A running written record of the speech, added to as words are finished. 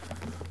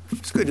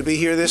It's good to be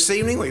here this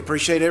evening. We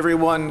appreciate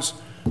everyone's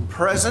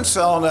presence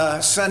on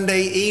a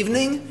Sunday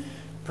evening.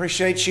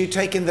 Appreciate you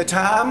taking the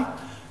time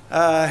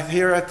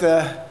here at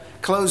the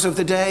close of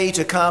the day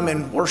to come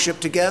and worship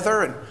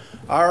together. And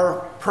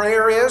our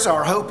prayer is,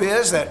 our hope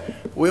is that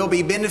we'll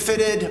be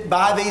benefited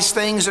by these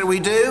things that we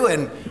do,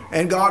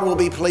 and God will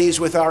be pleased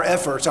with our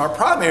efforts. Our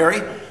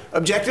primary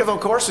objective,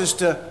 of course, is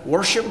to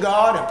worship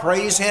God and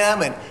praise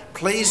Him and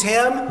please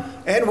Him.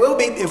 And we'll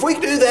be, if we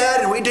do that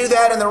and we do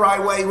that in the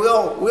right way,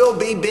 we'll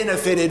be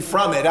benefited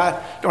from it.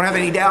 I don't have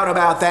any doubt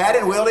about that,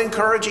 and we'll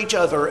encourage each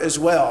other as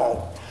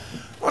well.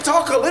 We'll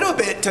talk a little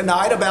bit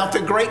tonight about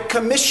the Great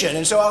Commission.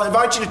 And so I'll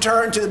invite you to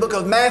turn to the book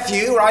of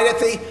Matthew, right at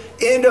the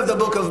end of the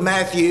book of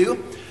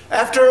Matthew.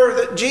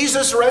 After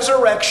Jesus'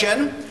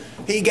 resurrection,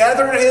 He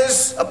gathered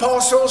His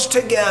apostles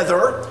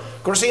together.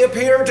 Of course, He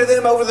appeared to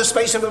them over the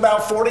space of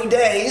about 40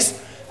 days,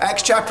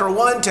 Acts chapter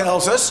 1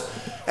 tells us.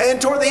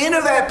 And toward the end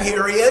of that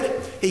period,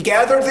 He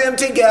gathered them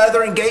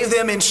together and gave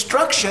them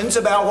instructions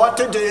about what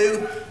to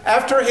do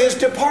after His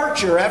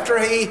departure, after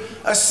He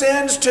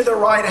ascends to the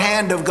right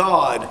hand of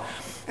God.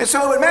 And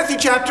so in Matthew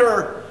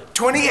chapter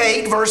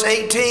 28, verse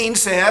 18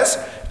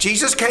 says,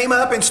 Jesus came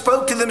up and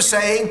spoke to them,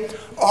 saying,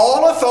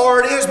 "All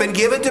authority has been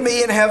given to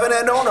me in heaven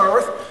and on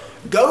earth.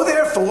 Go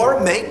therefore,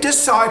 make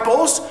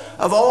disciples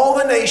of all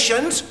the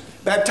nations,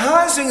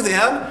 baptizing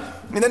them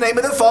in the name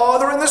of the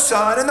Father and the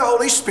Son and the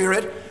Holy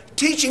Spirit,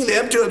 teaching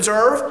them to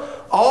observe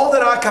all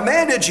that I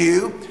commanded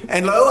you.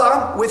 And lo,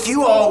 I'm with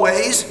you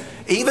always,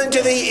 even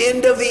to the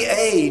end of the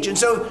age." And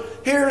so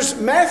here's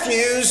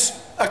Matthew's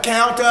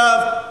account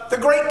of the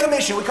Great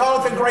Commission. We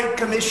call it the Great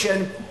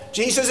Commission.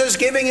 Jesus is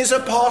giving His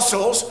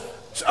apostles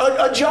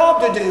a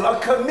job to do, a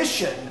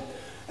commission.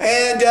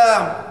 And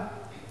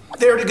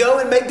they're to go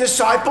and make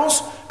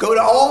disciples, go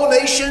to all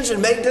nations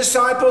and make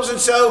disciples. And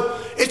so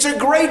it's a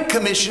great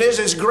commission.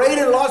 It's great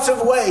in lots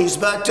of ways,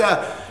 but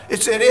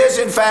it is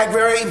in fact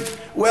very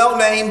well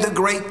named the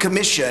Great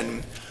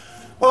Commission.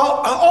 Well,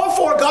 all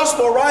four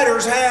gospel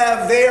writers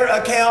have their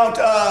account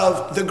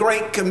of the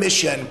Great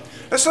Commission.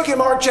 Let's look at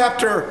Mark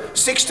chapter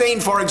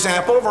 16, for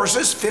example,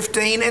 verses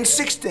 15 and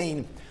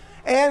 16.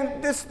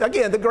 And this,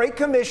 again, the Great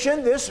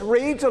Commission, this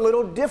reads a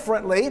little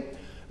differently,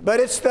 but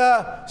it's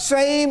the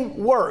same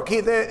work.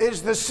 It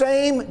is the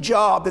same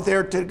job that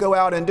they're to go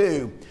out and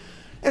do.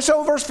 And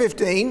so verse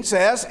 15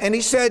 says, "And He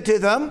said to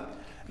them,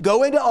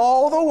 go into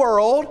all the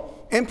world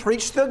and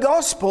preach the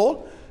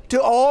gospel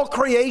to all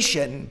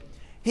creation.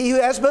 He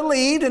who has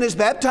believed and is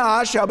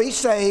baptized shall be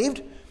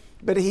saved,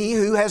 but he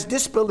who has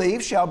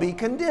disbelieved shall be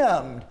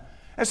condemned."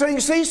 And so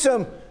you see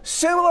some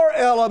similar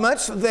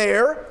elements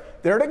there.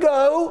 They're to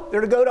go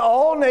to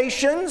all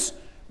nations.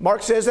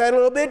 Mark says that a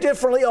little bit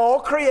differently, all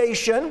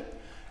creation.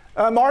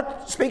 Mark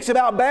speaks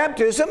about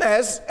baptism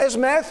as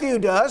Matthew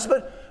does,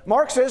 but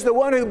Mark says the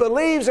one who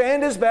believes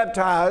and is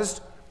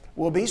baptized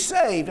will be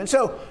saved. And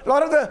so a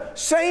lot of the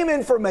same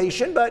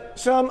information, but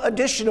some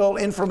additional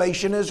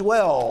information as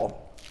well.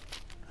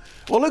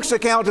 Well, Luke's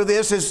account of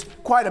this is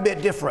quite a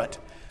bit different.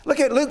 Look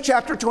at Luke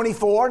chapter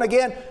 24, and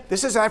again,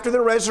 this is after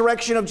the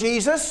resurrection of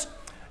Jesus,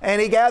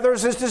 and He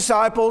gathers His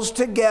disciples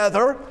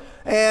together.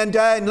 And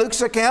in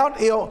Luke's account,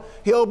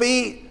 he'll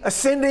be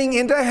ascending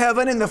into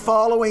heaven in the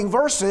following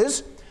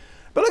verses.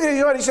 But look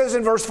at what He says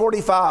in verse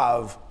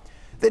 45.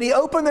 "Then He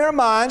opened their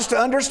minds to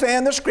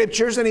understand the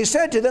Scriptures, and He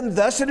said to them,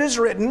 thus it is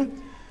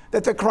written,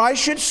 that the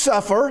Christ should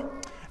suffer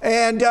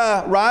and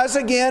rise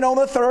again on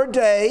the third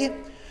day,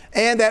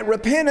 and that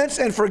repentance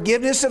and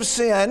forgiveness of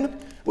sin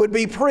would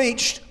be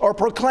preached or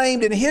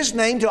proclaimed in His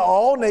name to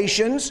all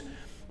nations,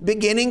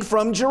 beginning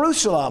from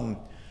Jerusalem.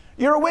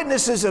 You're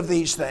witnesses of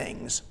these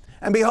things.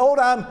 And behold,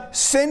 I'm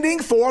sending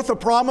forth the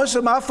promise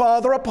of my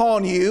Father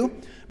upon you,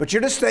 but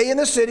you're to stay in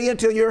the city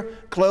until you're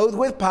clothed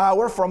with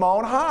power from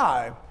on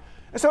high."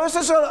 And so this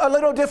is a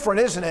little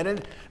different, isn't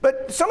it?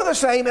 But some of the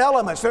same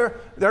elements. They're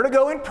to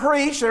go and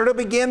preach. They're to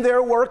begin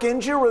their work in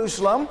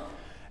Jerusalem.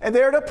 And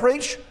they're to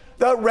preach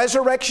the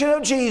resurrection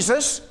of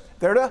Jesus.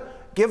 They're to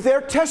give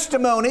their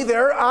testimony,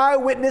 their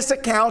eyewitness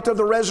account of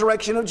the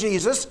resurrection of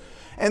Jesus.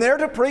 And they're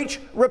to preach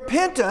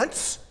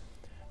repentance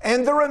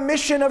and the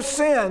remission of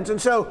sins.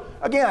 And so,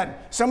 again,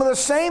 some of the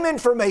same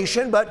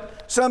information,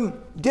 but some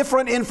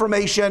different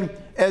information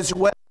as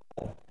well.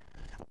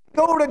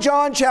 Go over to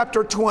John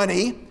chapter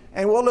 20,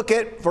 and we'll look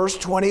at verse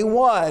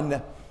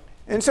 21.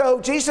 And so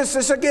Jesus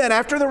is, again,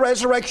 after the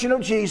resurrection of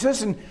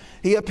Jesus, and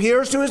He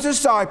appears to His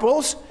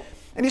disciples,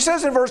 and He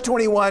says in verse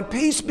 21,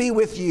 "Peace be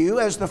with you,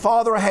 as the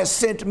Father has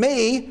sent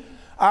me,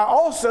 I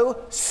also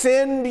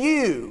send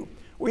you."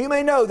 Well, you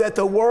may know that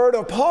the word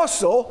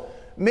apostle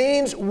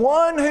means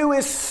one who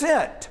is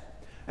sent.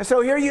 And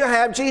so here you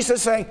have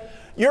Jesus saying,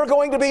 you're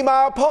going to be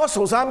my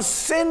apostles. I'm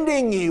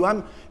sending you.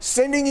 I'm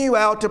sending you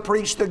out to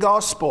preach the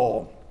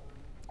gospel.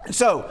 And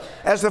so,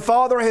 as the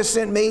Father has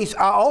sent me,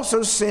 I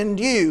also send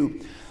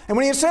you. And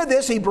when He had said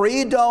this, He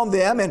breathed on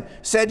them and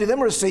said to them,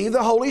 "Receive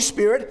the Holy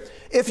Spirit.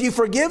 If you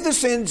forgive the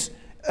sins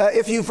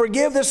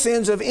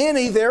of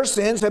any, their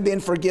sins have been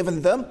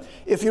forgiven them.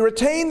 If you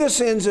retain the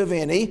sins of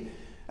any,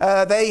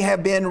 they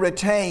have been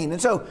retained.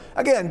 And so,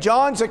 again,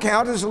 John's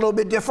account is a little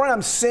bit different.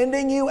 I'm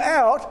sending you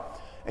out,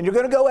 and you're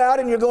going to go out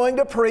and you're going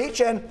to preach,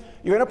 and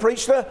you're going to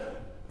preach the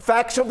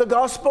facts of the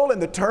gospel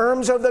and the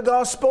terms of the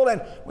gospel.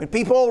 And when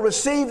people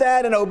receive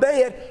that and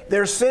obey it,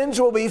 their sins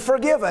will be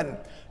forgiven.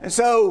 And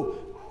so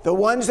the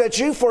ones that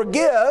you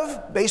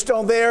forgive based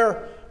on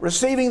their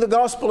receiving the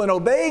gospel and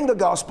obeying the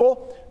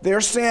gospel,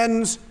 their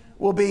sins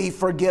will be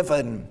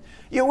forgiven.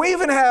 We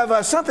even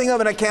have something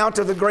of an account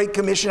of the Great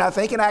Commission, I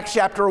think, in Acts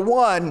chapter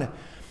 1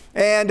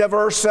 and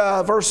Acts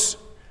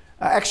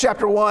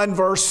chapter 1,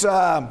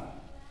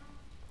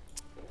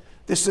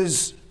 this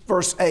is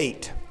verse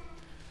 8.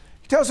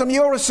 He tells them,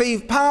 you'll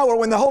receive power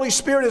when the Holy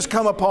Spirit has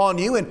come upon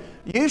you, and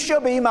you shall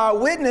be my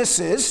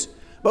witnesses,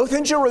 both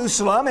in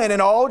Jerusalem and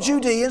in all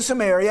Judea and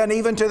Samaria, and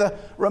even to the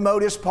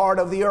remotest part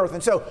of the earth.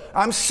 And so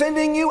I'm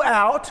sending you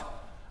out.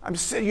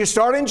 You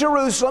start in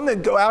Jerusalem,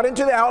 then go out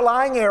into the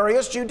outlying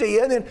areas,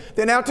 Judea, and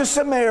then out to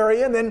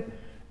Samaria, and then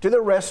to the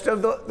rest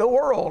of the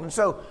world. And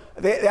so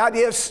the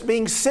idea of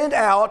being sent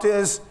out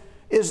is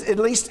at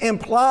least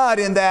implied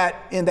in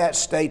that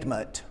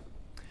statement.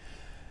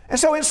 And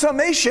so in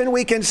summation,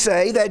 we can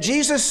say that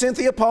Jesus sent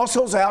the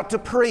apostles out to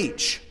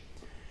preach.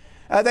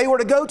 They were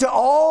to go to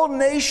all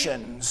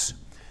nations,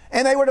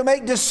 and they were to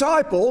make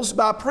disciples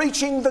by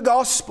preaching the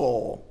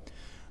gospel.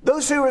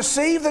 Those who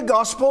received the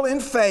gospel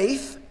in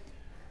faith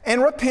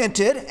and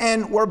repented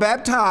and were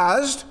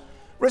baptized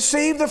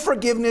received the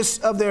forgiveness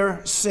of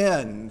their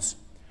sins.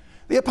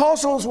 The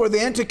apostles were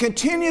then to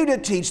continue to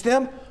teach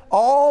them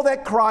all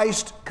that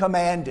Christ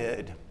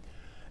commanded.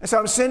 And so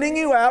I'm sending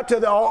you out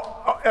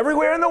to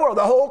everywhere in the world,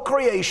 the whole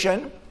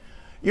creation.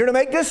 You're to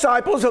make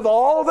disciples of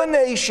all the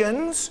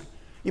nations.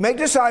 You make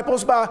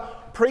disciples by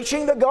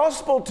preaching the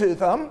gospel to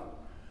them.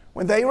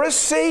 When they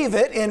receive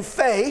it in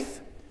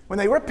faith, when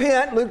they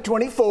repent, Luke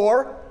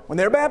 24, when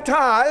they're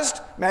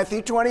baptized,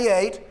 Matthew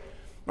 28,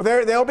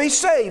 they'll be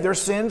saved. Their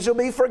sins will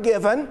be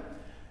forgiven,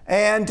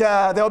 and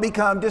they'll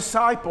become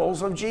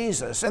disciples of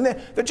Jesus. And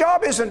the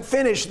job isn't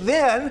finished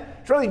then.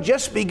 It's really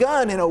just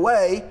begun in a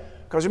way,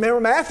 because remember,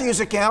 Matthew's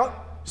account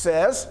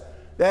says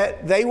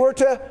that they were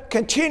to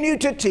continue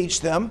to teach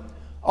them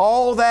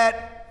all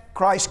that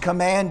Christ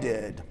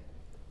commanded.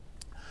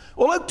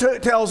 Well,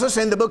 Luke tells us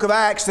in the book of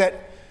Acts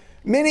that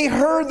many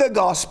heard the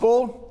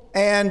gospel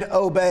and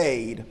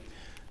obeyed.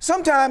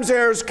 Sometimes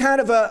there's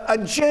kind of a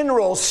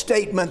general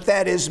statement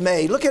that is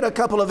made. Look at a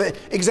couple of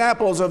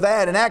examples of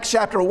that. In Acts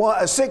chapter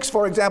 6,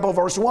 for example,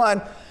 verse 1,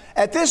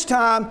 at this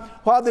time,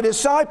 while the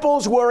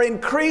disciples were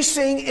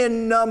increasing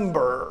in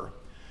number.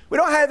 We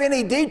don't have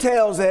any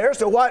details there as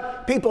to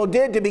what people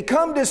did to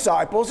become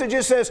disciples. It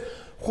just says,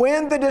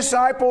 when the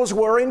disciples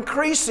were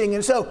increasing.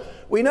 And so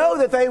we know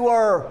that they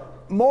were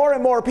more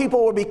and more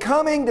people were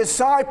becoming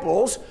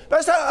disciples.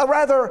 That's a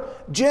rather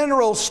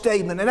general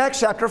statement. In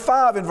Acts chapter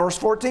 5 and verse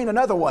 14,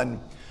 another one.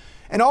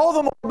 And all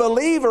the more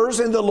believers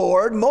in the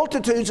Lord,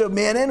 multitudes of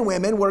men and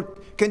women were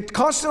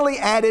constantly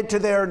added to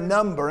their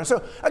number. And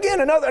so again,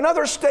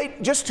 another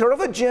state, just sort of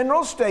a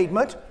general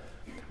statement.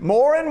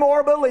 More and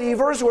more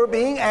believers were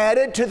being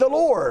added to the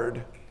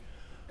Lord.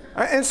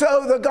 And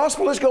so the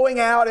gospel is going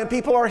out and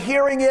people are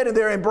hearing it and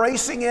they're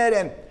embracing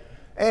it.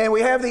 And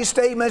we have these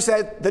statements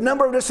that the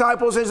number of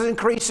disciples is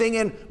increasing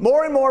and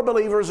more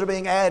believers are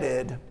being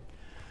added.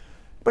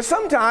 But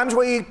sometimes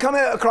we come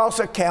across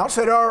accounts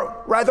that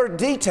are rather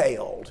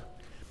detailed.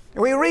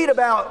 And we read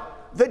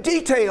about the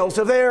details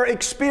of their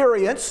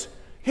experience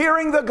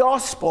hearing the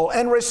gospel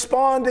and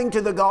responding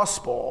to the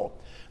gospel.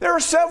 There are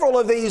several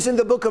of these in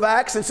the book of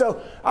Acts, and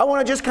so I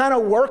want to just kind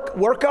of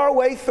work our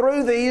way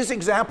through these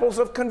examples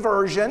of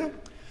conversion.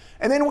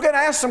 And then we're going to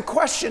ask some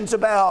questions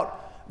about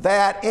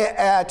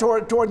that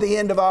toward the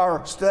end of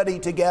our study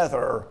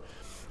together.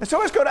 And so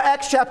let's go to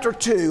Acts chapter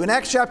 2. In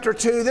Acts chapter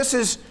 2, this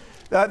is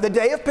the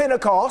day of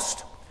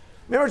Pentecost.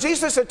 Remember,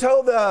 Jesus had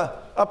told the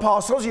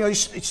apostles, you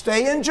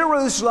stay in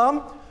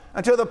Jerusalem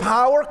until the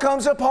power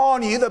comes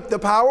upon you. The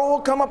power will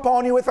come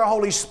upon you with the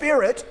Holy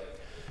Spirit.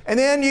 And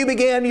then you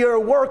begin your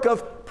work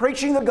of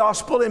preaching the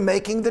gospel and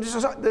making the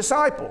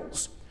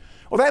disciples.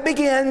 Well, that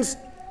begins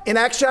in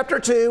Acts chapter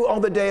 2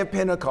 on the day of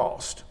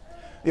Pentecost.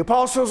 The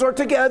apostles are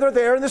together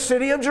there in the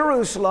city of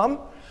Jerusalem,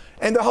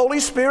 and the Holy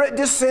Spirit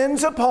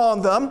descends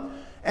upon them,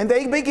 and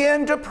they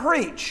begin to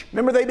preach.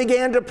 Remember, they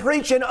began to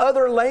preach in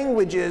other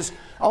languages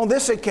on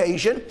this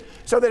occasion,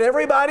 so that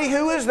everybody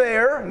who is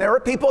there, and there are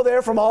people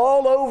there from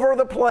all over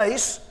the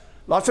place,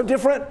 lots of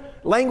different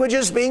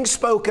languages being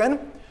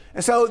spoken,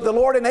 and so the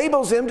Lord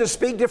enables them to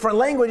speak different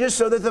languages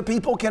so that the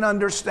people can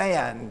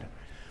understand.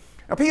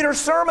 Now, Peter's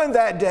sermon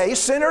that day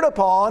centered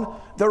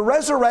upon the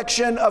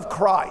resurrection of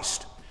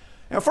Christ.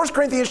 Now, 1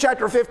 Corinthians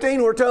chapter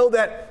 15, we're told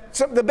that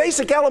the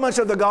basic elements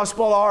of the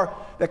gospel are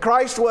that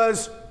Christ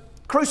was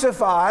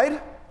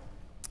crucified,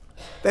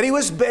 that he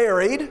was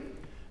buried,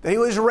 that he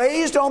was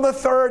raised on the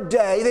third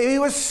day, that he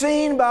was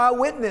seen by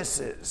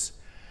witnesses.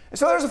 And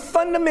so there's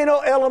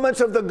fundamental elements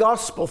of the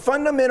gospel,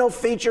 fundamental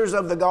features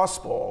of the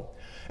gospel.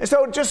 And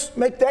so just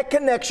make that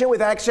connection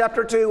with Acts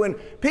chapter 2, and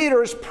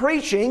Peter is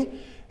preaching,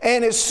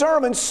 and his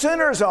sermon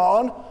centers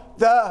on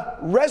the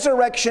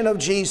resurrection of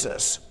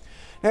Jesus.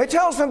 Now it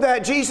tells them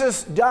that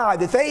Jesus died,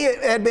 that they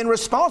had been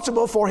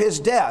responsible for his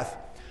death.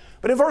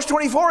 But in verse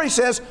 24 he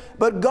says,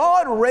 but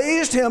God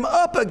raised him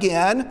up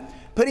again,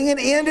 putting an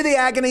end to the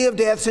agony of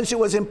death, since it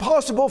was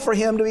impossible for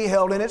him to be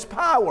held in its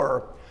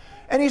power.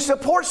 And he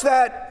supports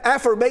that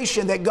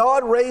affirmation that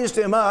God raised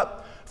him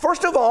up,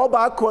 first of all,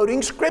 by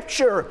quoting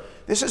Scripture.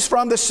 This is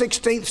from the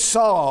 16th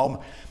Psalm.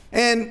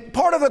 And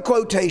part of the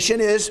quotation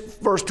is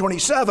verse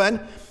 27,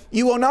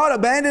 you will not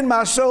abandon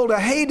my soul to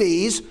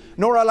Hades,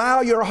 nor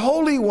allow your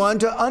Holy One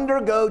to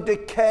undergo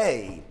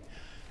decay.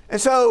 And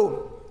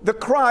so the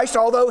Christ,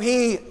 although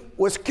he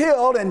was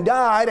killed and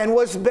died and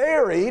was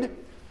buried,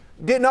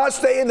 did not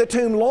stay in the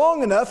tomb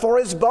long enough for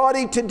his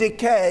body to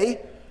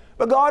decay,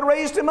 but God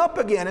raised him up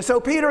again. And so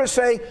Peter is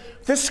saying,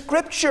 the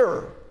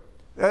Scripture,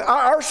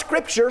 our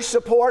Scriptures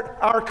support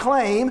our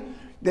claim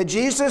that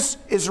Jesus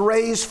is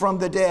raised from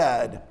the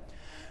dead.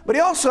 But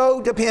he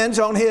also depends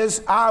on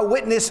his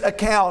eyewitness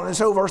account. And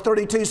so verse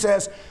 32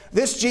 says,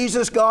 this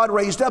Jesus God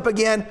raised up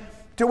again,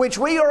 to which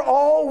we are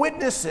all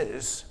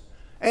witnesses.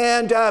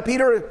 And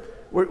Peter,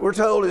 we're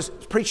told, is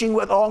preaching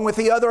along with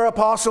the other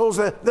apostles,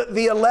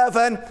 the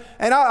 11.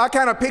 And I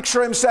kind of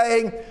picture him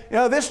saying,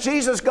 this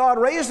Jesus God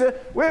raised,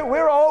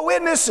 we're all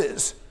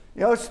witnesses.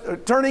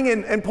 Turning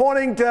and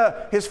pointing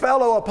to his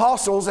fellow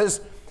apostles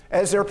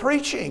as they're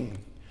preaching.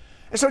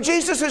 And so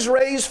Jesus is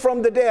raised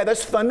from the dead.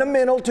 That's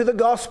fundamental to the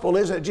gospel,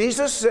 isn't it?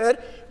 Jesus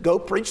said, go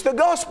preach the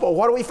gospel.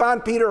 What do we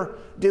find Peter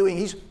doing?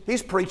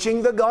 He's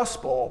preaching the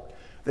gospel.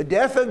 The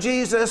death of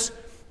Jesus,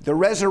 the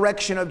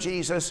resurrection of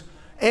Jesus,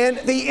 and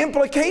the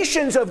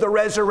implications of the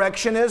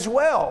resurrection as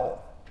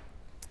well.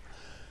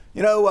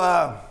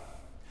 A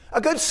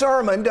good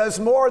sermon does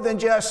more than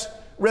just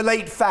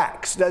relate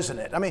facts, doesn't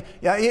it? I mean,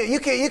 you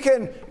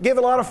can give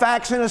a lot of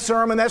facts in a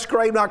sermon. That's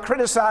great. I'm not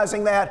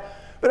criticizing that.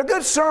 But a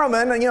good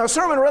sermon, a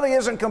sermon really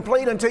isn't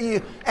complete until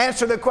you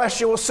answer the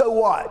question, well, so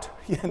what?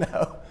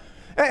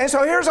 And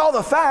so here's all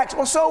the facts.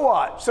 Well, so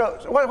what? So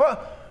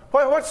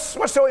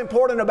what's so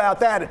important about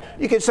that?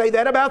 You could say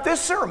that about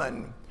this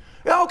sermon.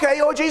 Okay,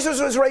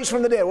 Jesus was raised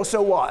from the dead. Well,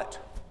 so what?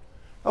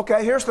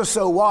 Okay, here's the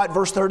so what,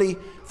 verse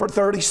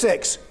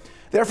 36.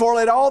 Therefore,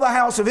 let all the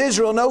house of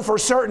Israel know for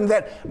certain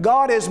that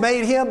God has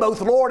made him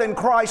both Lord and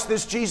Christ,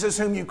 this Jesus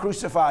whom you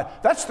crucified.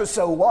 That's the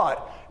so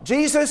what.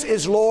 Jesus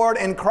is Lord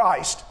and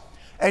Christ.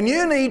 And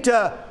you need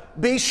to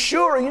be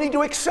sure, you need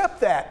to accept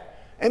that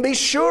and be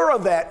sure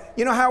of that.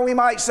 You know how we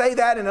might say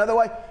that in another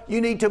way?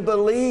 You need to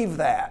believe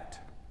that.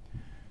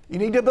 You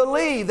need to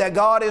believe that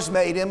God has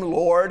made him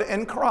Lord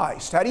and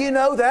Christ. How do you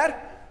know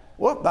that?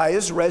 Well, by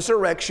his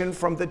resurrection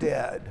from the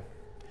dead.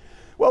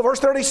 Well, verse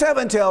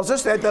 37 tells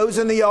us that those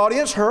in the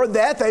audience heard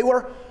that. They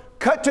were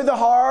cut to the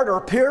heart or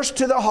pierced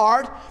to the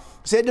heart,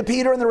 said to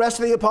Peter and the rest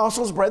of the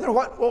apostles, brethren,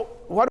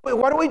 what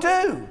do we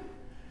do?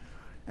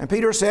 And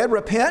Peter said,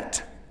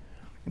 repent,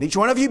 and each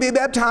one of you be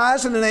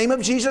baptized in the name of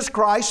Jesus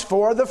Christ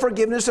for the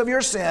forgiveness of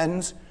your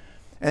sins,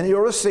 and you'll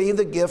receive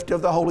the gift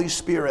of the Holy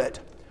Spirit.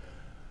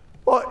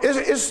 Well,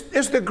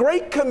 is the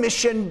Great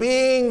Commission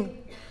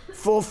being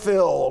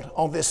fulfilled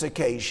on this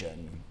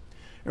occasion?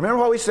 Remember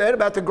what we said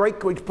about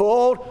we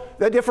pulled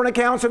the different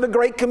accounts of the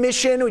Great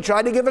Commission. We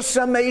tried to give a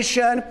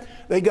summation.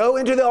 They go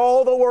into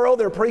all the world.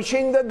 They're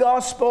preaching the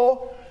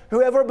gospel.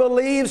 Whoever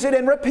believes it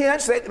and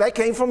repents, that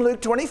came from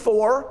Luke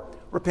 24.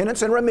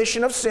 Repentance and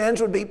remission of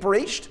sins would be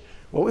preached.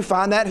 Well, we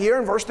find that here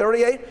in verse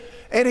 38.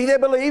 And he that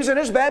believes and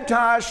is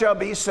baptized shall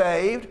be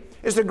saved.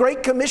 Is the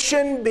Great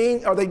Commission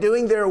are they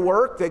doing their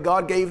work that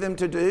God gave them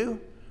to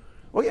do?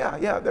 Well,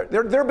 yeah.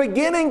 They're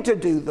beginning to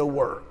do the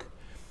work.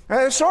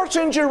 It starts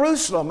in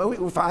Jerusalem.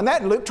 We find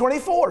that in Luke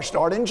 24,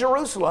 start in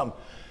Jerusalem.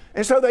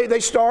 And so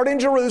they start in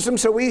Jerusalem,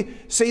 so we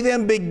see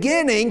them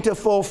beginning to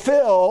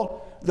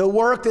fulfill the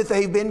work that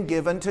they've been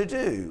given to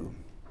do.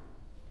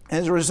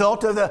 As a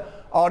result of the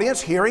audience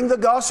hearing the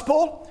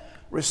gospel,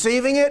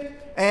 receiving it,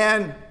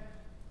 and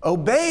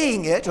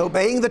obeying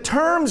the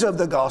terms of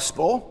the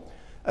gospel,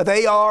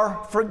 they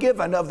are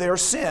forgiven of their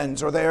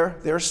sins, or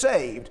they're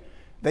saved.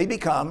 They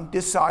become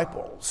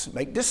disciples.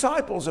 Make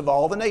disciples of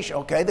all the nation.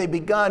 Okay, they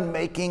begun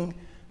making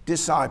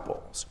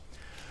disciples.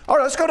 All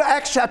right, let's go to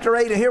Acts chapter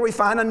 8, and here we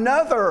find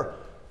another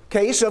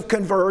case of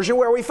conversion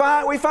where we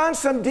find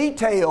some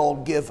detail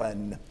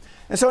given.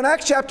 And so in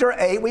Acts chapter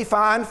 8, we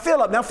find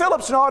Philip. Now,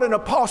 Philip's not an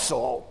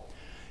apostle.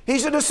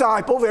 He's a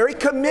disciple, very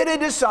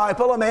committed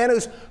disciple, a man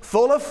who's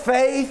full of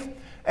faith,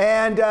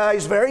 and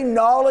he's very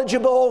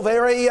knowledgeable,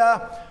 very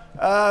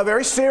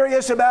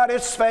serious about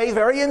his faith,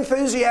 very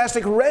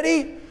enthusiastic,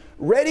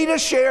 ready to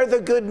share the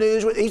good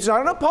news. He's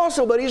not an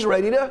apostle, but he's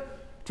ready to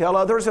tell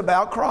others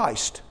about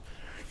Christ.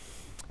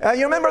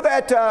 You remember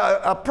that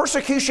a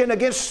persecution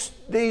against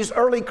these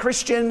early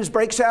Christians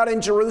breaks out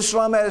in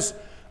Jerusalem as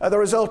the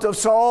result of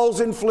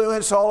Saul's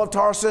influence, Saul of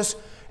Tarsus.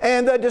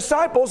 And the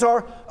disciples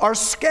are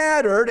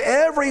scattered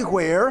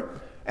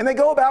everywhere, and they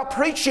go about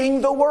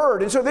preaching the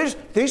word. And so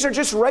these are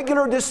just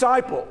regular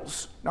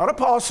disciples, not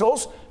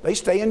apostles. They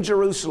stay in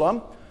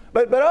Jerusalem.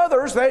 But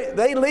others,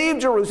 they leave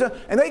Jerusalem,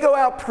 and they go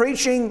out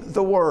preaching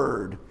the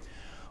word.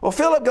 Well,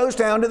 Philip goes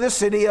down to the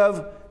city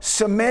of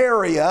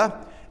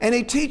Samaria, and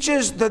he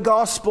teaches the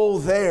gospel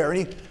there.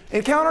 And he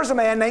encounters a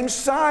man named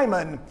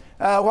Simon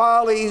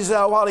while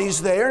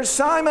he's there.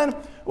 Simon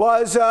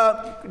was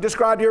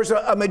described here as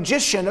a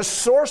magician, a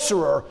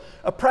sorcerer,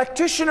 a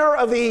practitioner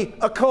of the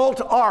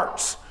occult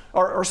arts,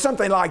 or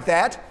something like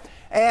that.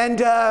 And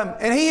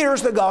he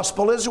hears the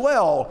gospel as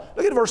well.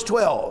 Look at verse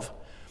 12.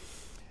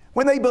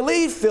 When they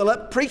believed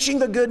Philip preaching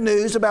the good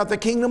news about the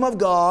kingdom of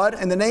God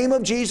and the name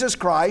of Jesus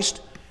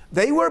Christ,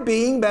 they were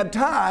being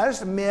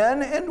baptized,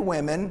 men and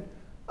women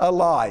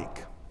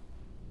alike.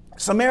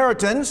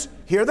 Samaritans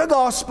hear the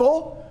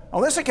gospel,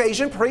 on this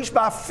occasion preached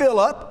by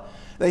Philip.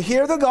 They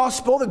hear the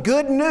gospel, the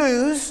good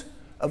news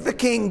of the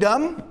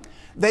kingdom.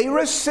 They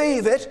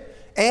receive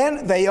it,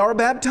 and they are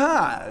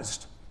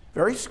baptized.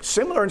 Very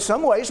similar in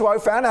some ways to what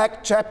we found in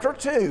Acts chapter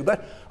 2,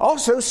 but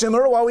also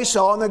similar to what we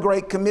saw in the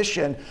Great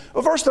Commission.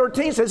 Well, verse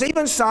 13 says,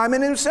 even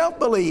Simon himself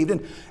believed,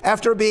 and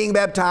after being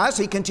baptized,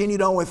 he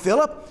continued on with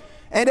Philip.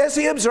 And as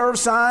he observed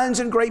signs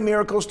and great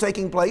miracles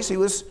taking place, he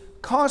was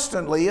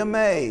constantly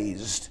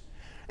amazed.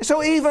 And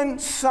so even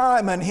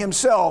Simon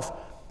himself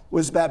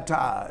was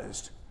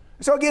baptized.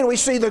 So again, we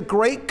see the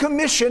Great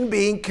Commission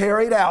being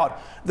carried out.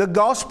 The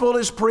gospel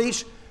is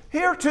preached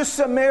here to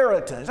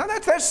Samaritans. Now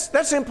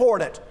that's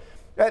important.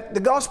 That the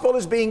gospel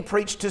is being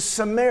preached to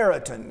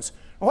Samaritans.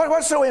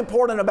 What's so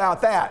important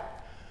about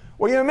that?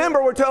 Well, you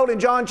remember we're told in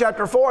John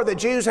chapter 4 that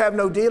Jews have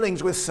no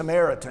dealings with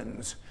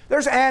Samaritans.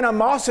 There's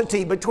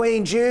animosity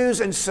between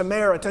Jews and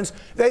Samaritans.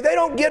 They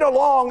don't get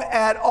along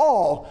at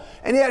all.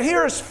 And yet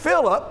here's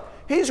Philip.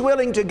 He's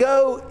willing to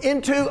go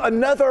into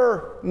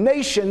another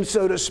nation,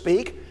 so to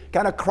speak,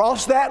 kind of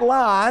cross that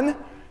line,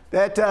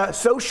 that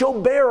social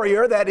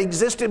barrier that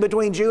existed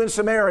between Jew and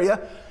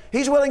Samaria.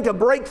 He's willing to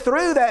break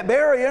through that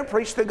barrier and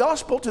preach the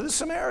gospel to the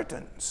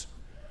Samaritans.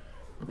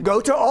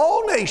 Go to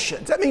all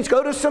nations. That means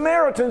go to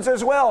Samaritans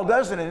as well,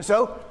 doesn't it? And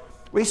so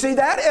we see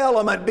that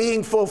element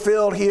being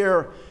fulfilled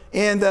here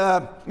in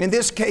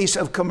this case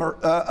of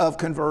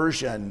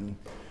conversion.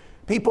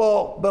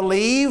 People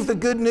believe the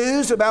good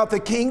news about the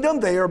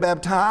kingdom. They are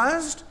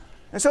baptized.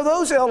 And so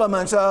those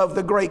elements of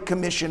the Great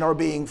Commission are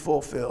being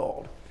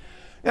fulfilled.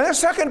 In the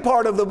second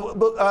part of the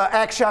book,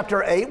 Acts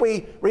chapter 8,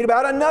 we read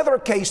about another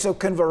case of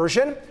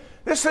conversion.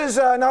 This is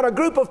not a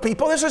group of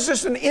people. This is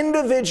just an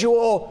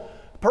individual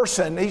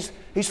person.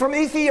 He's from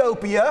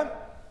Ethiopia.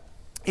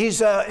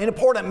 He's an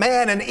important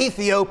man in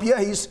Ethiopia.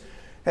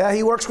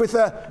 He works with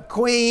the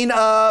queen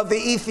of the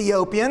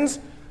Ethiopians.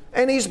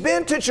 And he's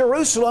been to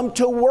Jerusalem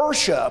to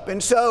worship.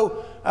 And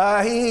so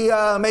he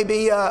may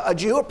be a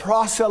Jew, a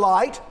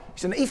proselyte.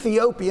 He's an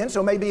Ethiopian,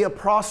 so maybe a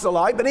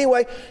proselyte. But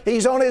anyway,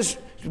 he's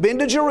been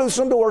to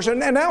Jerusalem to worship,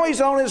 and now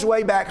he's on his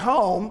way back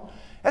home.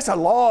 That's a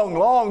long,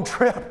 long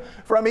trip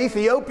from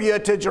Ethiopia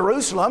to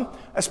Jerusalem,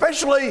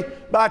 especially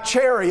by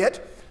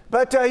chariot.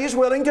 But he's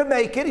willing to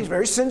make it. He's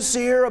very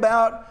sincere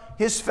about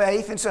his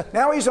faith. And so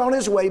now he's on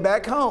his way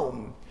back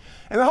home.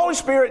 And the Holy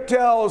Spirit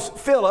tells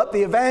Philip,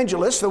 the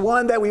evangelist, the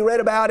one that we read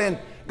about in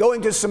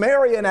going to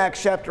Samaria in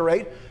Acts chapter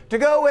 8, to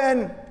go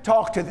and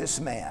talk to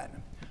this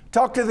man,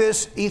 talk to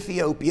this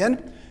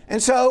Ethiopian.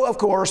 And so, of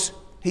course,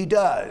 he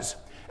does.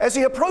 As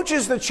he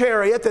approaches the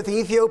chariot that the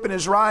Ethiopian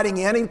is riding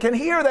in, he can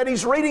hear that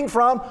he's reading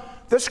from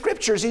the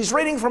Scriptures. He's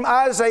reading from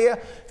Isaiah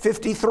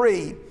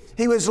 53.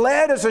 He was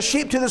led as a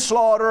sheep to the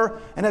slaughter,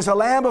 and as a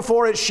lamb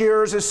before its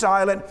shearers is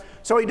silent,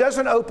 so he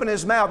doesn't open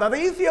his mouth. Now,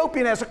 the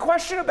Ethiopian has a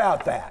question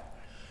about that.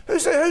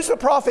 Who's the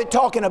prophet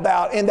talking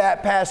about in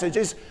that passage?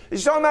 Is he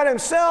talking about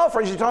himself,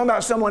 or is he talking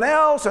about someone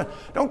else? I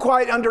don't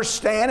quite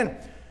understand. And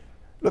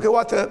look at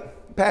what the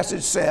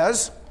passage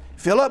says.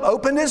 Philip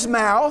opened his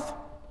mouth.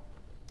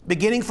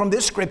 Beginning from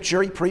this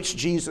scripture, he preached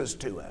Jesus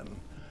to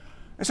him.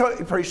 And so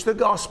he preached the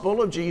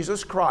gospel of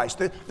Jesus Christ,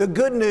 the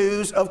good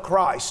news of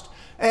Christ.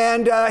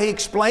 And he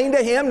explained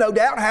to him, no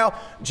doubt, how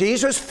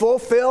Jesus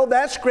fulfilled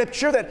that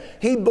scripture, that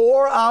he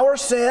bore our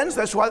sins.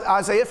 That's what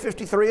Isaiah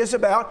 53 is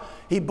about.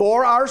 He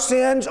bore our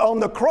sins on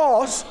the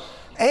cross.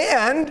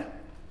 And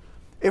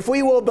if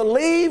we will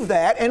believe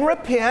that and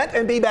repent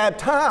and be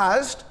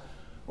baptized,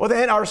 well,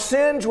 then our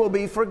sins will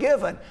be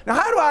forgiven. Now,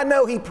 how do I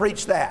know he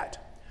preached that?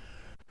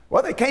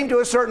 Well, they came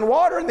to a certain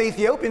water, and the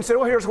Ethiopian said,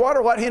 well, here's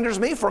water. What hinders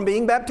me from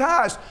being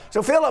baptized?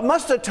 So Philip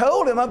must have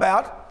told him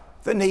about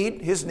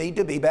his need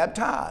to be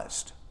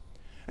baptized.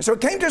 And so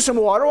it came to some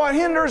water. What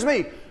hinders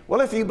me?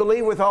 Well, if you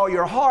believe with all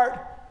your heart,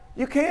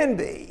 you can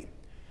be.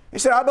 He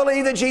said, I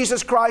believe that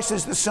Jesus Christ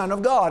is the Son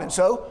of God. And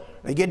so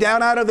they get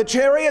down out of the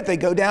chariot, they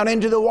go down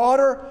into the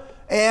water,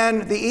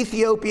 and the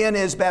Ethiopian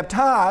is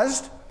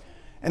baptized.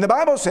 And the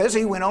Bible says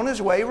he went on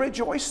his way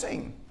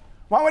rejoicing.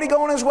 Why would he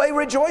go on his way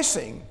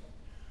rejoicing?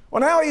 Well,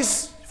 now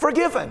he's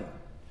forgiven.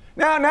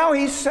 Now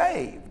he's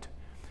saved.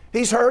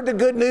 He's heard the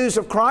good news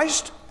of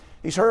Christ.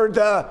 He's heard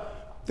the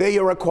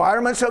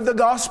requirements of the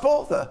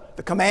gospel,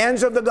 the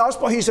commands of the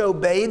gospel. He's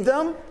obeyed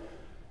them.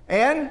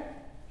 And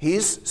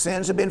his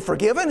sins have been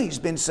forgiven. He's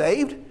been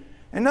saved.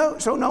 And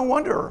so no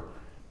wonder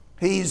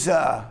he's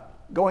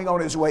going on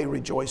his way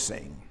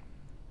rejoicing.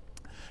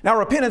 Now,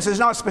 repentance is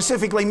not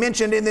specifically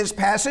mentioned in this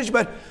passage,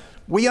 but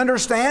we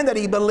understand that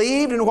he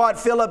believed in what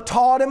Philip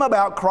taught him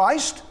about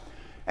Christ,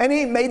 and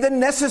he made the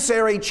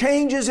necessary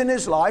changes in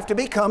his life to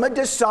become a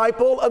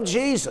disciple of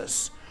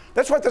Jesus.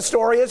 That's what the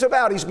story is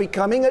about. He's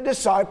becoming a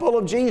disciple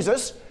of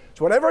Jesus.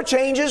 So whatever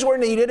changes were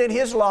needed in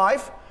his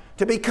life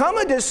to become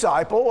a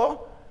disciple,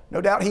 well, no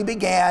doubt he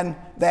began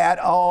that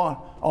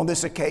on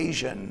this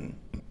occasion.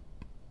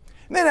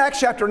 And then in Acts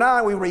chapter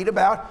 9, we read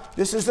about,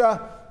 this is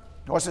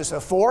a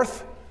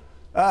fourth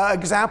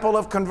example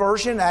of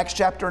conversion, Acts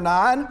chapter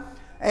 9.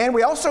 And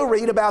we also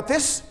read about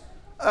this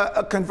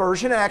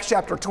conversion in Acts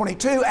chapter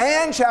 22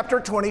 and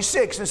chapter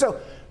 26. And so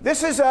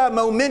this is a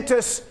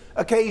momentous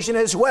occasion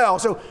as well.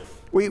 So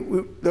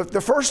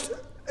the first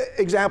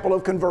example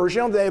of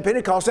conversion on the day of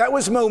Pentecost, that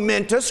was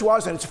momentous,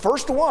 wasn't it? It's the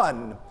first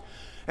one.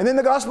 And then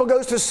the gospel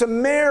goes to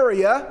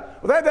Samaria.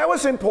 Well, that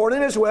was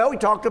important as well. We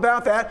talked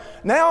about that.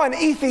 Now an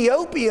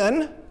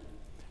Ethiopian,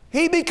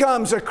 he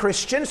becomes a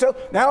Christian. So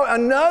now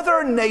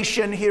another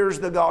nation hears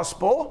the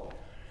gospel.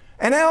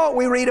 And now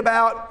we read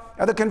about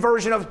the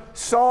conversion of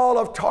Saul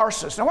of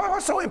Tarsus. Now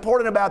what's so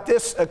important about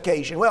this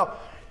occasion? Well,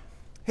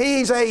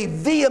 he's a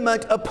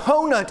vehement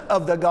opponent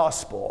of the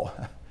gospel.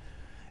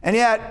 And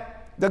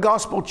yet the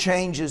gospel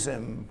changes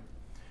him.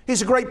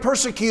 He's a great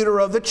persecutor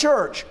of the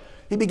church.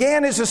 He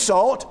began his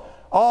assault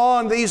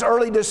on these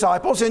early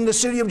disciples in the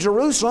city of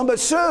Jerusalem, but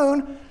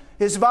soon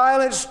his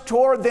violence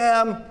toward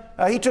them,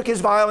 he took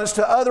his violence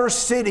to other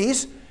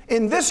cities,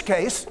 in this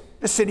case,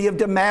 the city of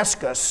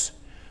Damascus.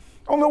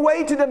 On the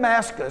way to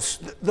Damascus,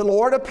 the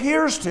Lord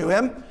appears to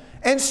him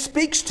and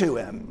speaks to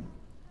him.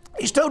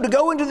 He's told to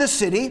go into the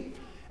city,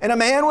 and a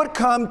man would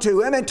come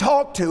to him and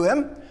talk to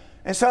him.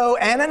 And so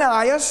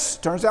Ananias,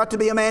 turns out to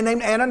be a man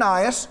named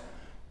Ananias,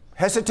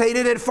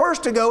 hesitated at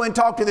first to go and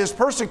talk to this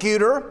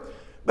persecutor,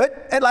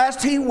 but at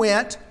last he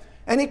went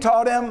and he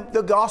taught him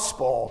the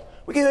gospel.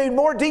 We can read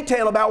more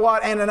detail about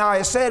what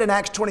Ananias said in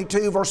Acts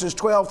 22, verses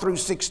 12 through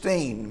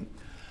 16.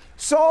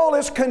 Saul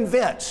is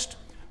convinced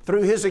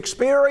through his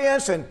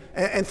experience and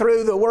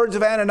through the words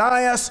of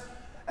Ananias,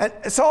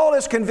 Saul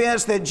is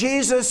convinced that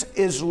Jesus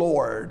is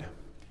Lord.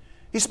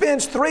 He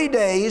spends 3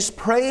 days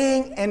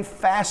praying and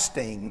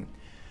fasting.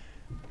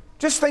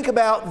 Just think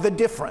about the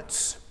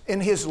difference in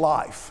his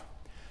life.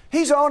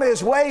 He's on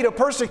his way to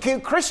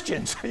persecute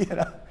Christians,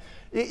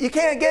 You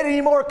can't get any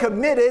more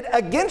committed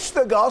against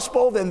the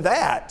gospel than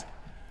that.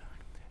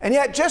 And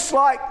yet, just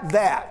like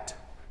that,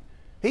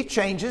 he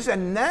changes,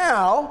 and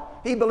now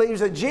he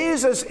believes that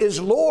Jesus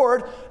is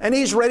Lord, and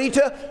he's ready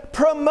to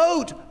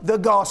promote the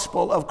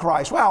gospel of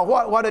Christ. Wow,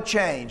 what a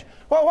change.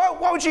 Well,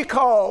 what would you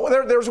call,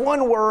 there's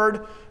one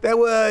word that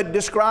would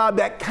describe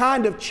that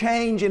kind of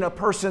change in a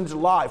person's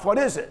life. What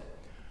is it?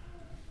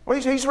 Well,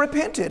 he's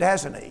repented,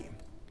 hasn't he?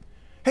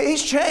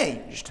 He's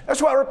changed.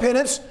 That's what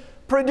repentance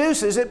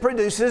produces. It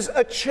produces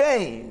a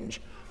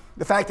change.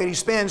 The fact that he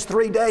spends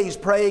 3 days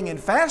praying and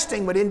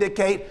fasting would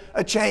indicate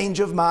a change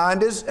of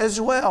mind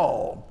as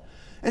well.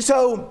 And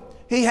so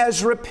he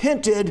has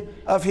repented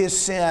of his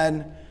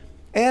sin,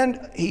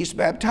 and he's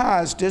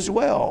baptized as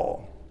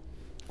well.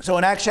 So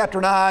in Acts chapter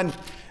 9,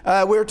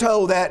 we're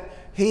told that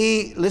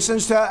he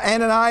listens to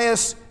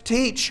Ananias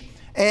teach,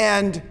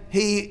 and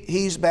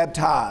he's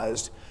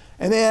baptized.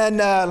 And then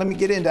let me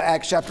get into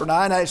Acts chapter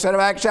 9 instead of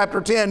Acts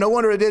chapter 10. No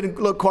wonder it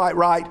didn't look quite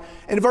right.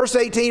 In verse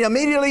 18,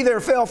 immediately there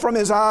fell from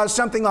his eyes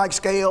something like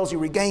scales. He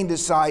regained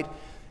his sight,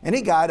 and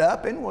he got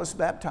up and was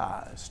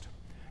baptized.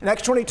 In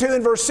Acts 22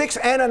 and verse 6,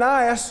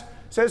 Ananias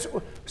says,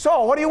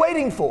 Saul, what are you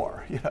waiting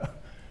for?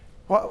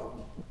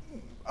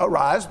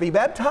 Arise, be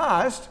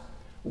baptized,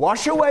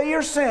 wash away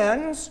your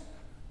sins,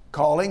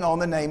 calling on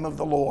the name of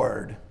the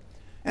Lord.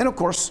 And of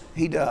course,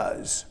 he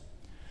does.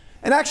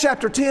 In Acts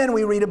chapter 10,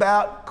 we read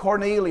about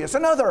Cornelius,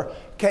 another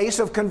case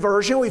of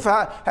conversion. We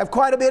have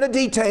quite a bit of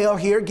detail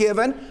here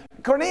given.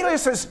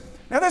 Cornelius is,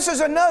 now this is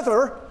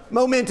another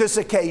momentous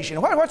occasion.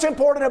 What's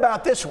important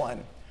about this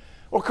one?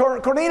 Well,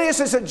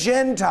 Cornelius is a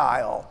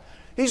Gentile.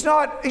 He's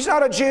not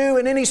a Jew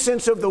in any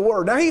sense of the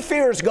word. Now, he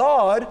fears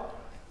God,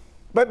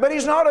 but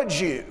he's not a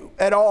Jew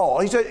at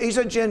all. He's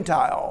a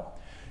Gentile.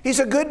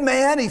 He's a good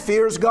man. He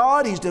fears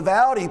God. He's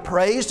devout. He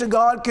prays to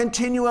God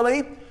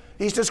continually.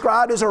 He's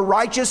described as a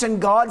righteous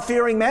and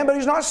God-fearing man, but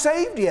he's not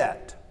saved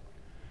yet.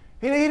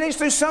 He needs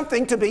to do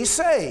something to be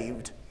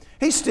saved.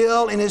 He's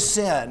still in his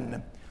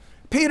sin.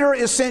 Peter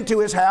is sent to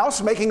his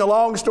house, making a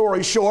long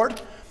story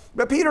short,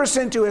 but Peter is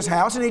sent to his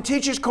house, and he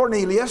teaches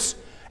Cornelius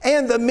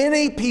and the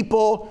many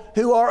people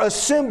who are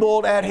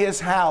assembled at his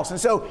house. And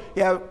so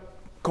you have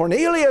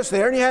Cornelius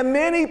there, and you have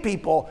many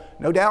people.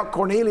 No doubt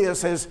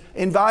Cornelius has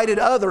invited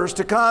others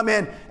to come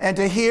in and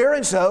to hear,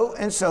 and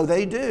so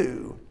they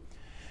do.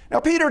 Now,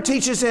 Peter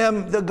teaches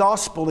him the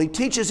gospel. He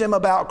teaches him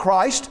about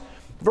Christ.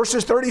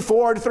 Verses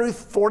 34 through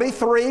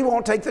 43,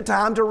 won't take the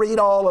time to read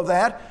all of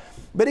that,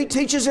 but he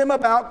teaches him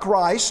about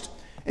Christ.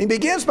 And he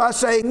begins by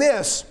saying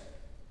this,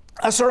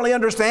 I certainly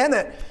understand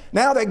that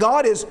now that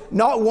God is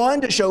not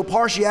one to show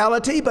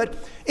partiality, but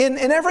in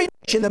every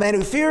nation, the man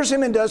who fears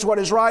him and does what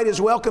is right is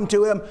welcome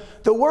to him.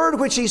 The word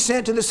which he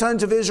sent to the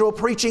sons of Israel,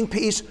 preaching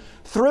peace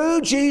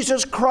through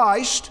Jesus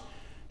Christ,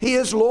 He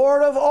is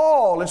Lord of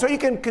all. And so you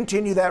can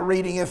continue that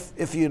reading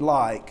if you'd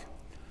like.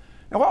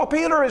 Now, while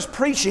Peter is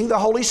preaching, the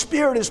Holy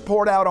Spirit is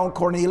poured out on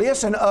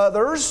Cornelius and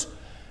others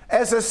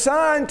as a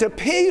sign to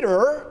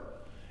Peter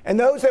and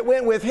those that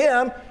went with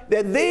him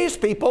that these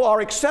people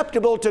are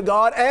acceptable to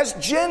God as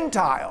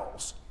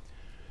Gentiles.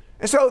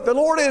 And so the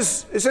Lord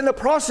is in the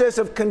process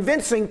of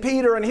convincing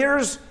Peter, and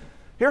here's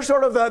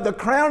sort of the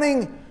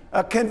crowning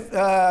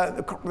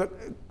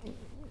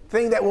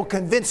thing that will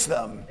convince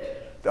them.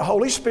 The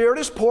Holy Spirit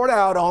is poured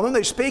out on them.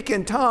 They speak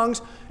in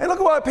tongues. And look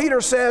at what Peter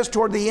says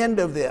toward the end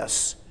of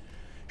this.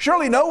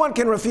 Surely no one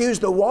can refuse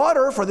the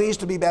water for these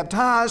to be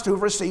baptized who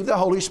have received the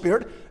Holy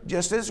Spirit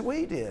just as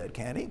we did,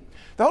 can he?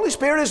 The Holy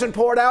Spirit isn't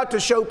poured out to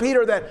show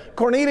Peter that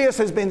Cornelius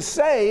has been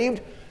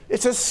saved.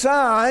 It's a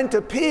sign to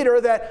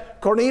Peter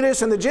that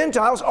Cornelius and the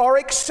Gentiles are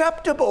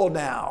acceptable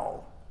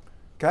now.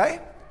 Okay?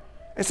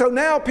 And so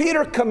now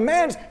Peter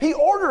commands, he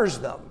orders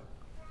them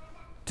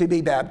to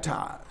be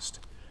baptized.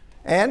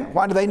 And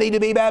why do they need to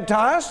be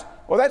baptized?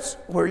 Well, that's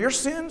where your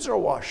sins are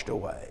washed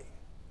away.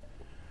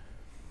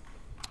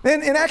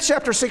 Then in Acts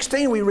chapter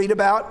 16, we read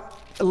about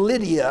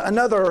Lydia,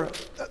 another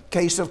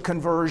case of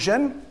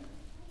conversion.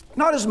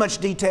 Not as much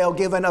detail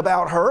given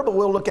about her, but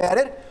we'll look at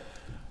it.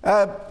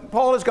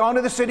 Paul has gone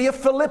to the city of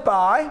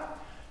Philippi.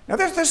 Now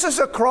this is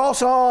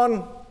across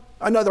on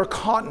another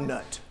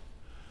continent.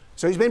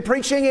 So he's been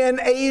preaching in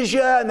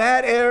Asia and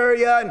that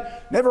area and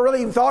never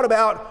really thought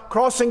about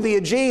crossing the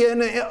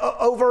Aegean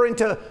over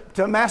into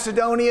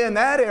Macedonia and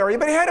that area.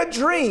 But he had a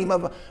dream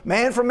of a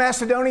man from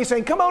Macedonia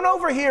saying, come on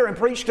over here and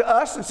preach to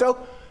us. And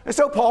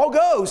so Paul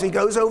goes. He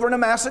goes over to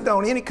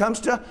Macedonia and he comes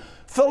to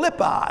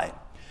Philippi.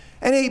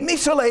 And he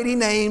meets a lady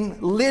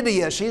named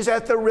Lydia. She's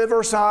at the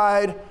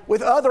riverside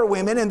with other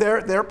women and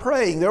they're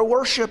praying, they're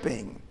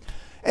worshiping.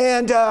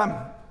 And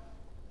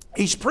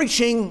he's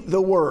preaching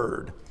the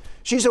word.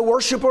 She's a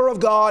worshiper of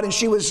God, and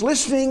she was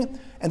listening,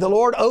 and the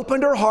Lord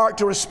opened her heart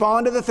to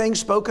respond to the things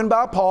spoken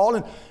by Paul.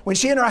 And when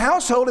she and her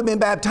household had been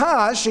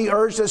baptized, she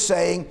urged us,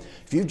 saying,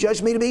 if you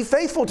judge me to be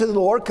faithful to the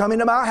Lord, come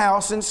into my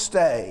house and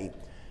stay.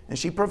 And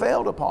she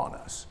prevailed upon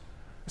us.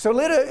 So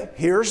Lydia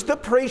hears the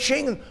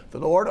preaching. The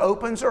Lord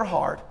opens her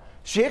heart.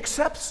 She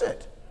accepts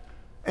it.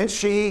 And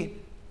she,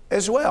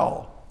 as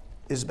well,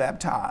 is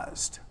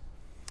baptized.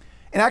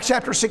 In Acts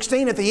chapter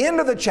 16, at the end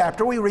of the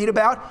chapter, we read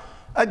about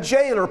a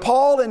jailer.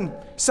 Paul and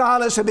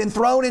Silas have been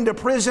thrown into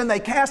prison. They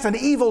cast an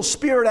evil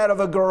spirit out of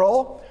a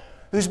girl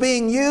who's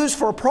being used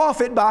for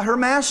profit by her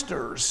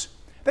masters.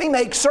 They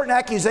make certain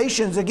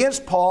accusations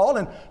against Paul,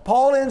 and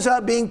Paul ends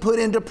up being put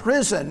into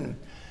prison.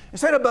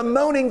 Instead of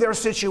bemoaning their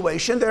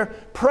situation, they're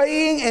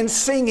praying and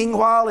singing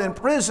while in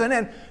prison,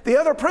 and the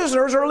other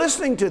prisoners are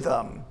listening to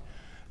them.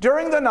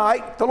 During the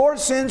night, the Lord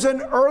sends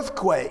an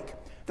earthquake.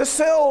 The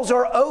cells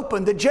are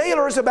open. The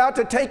jailer is about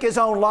to take his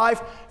own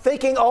life,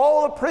 thinking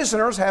all the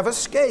prisoners have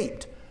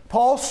escaped.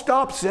 Paul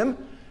stops him,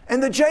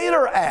 and the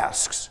jailer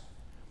asks,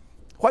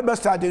 what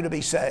must I do to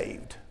be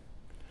saved?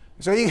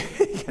 So you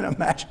can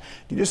imagine,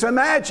 you just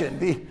imagine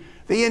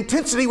the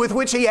intensity with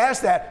which he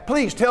asked that.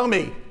 Please tell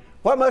me,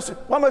 what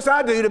must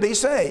I do to be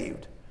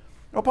saved?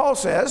 Well, Paul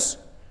says,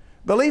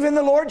 believe in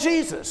the Lord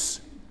Jesus,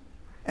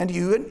 and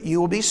you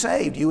will be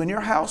saved, you and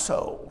your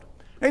household.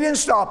 He didn't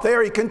stop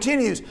there. He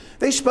continues.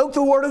 They spoke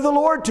the word of the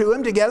Lord to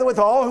him together with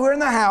all who were in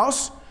the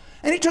house.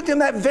 And he took them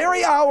that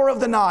very hour of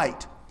the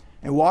night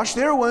and washed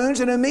their wounds.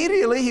 And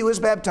immediately he was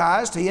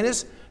baptized, he and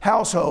his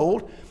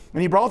household.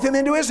 And he brought them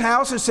into his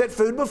house and set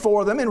food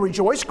before them and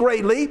rejoiced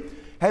greatly,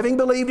 having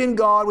believed in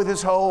God with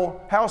his whole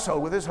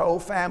household, with his whole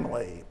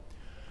family.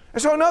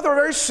 And so another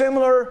very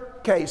similar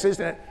case,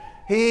 isn't it?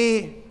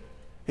 He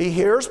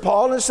hears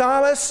Paul and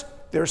Silas.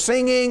 They're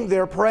singing,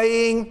 they're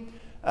praying.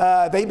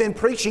 They've been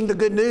preaching the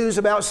good news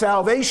about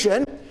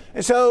salvation.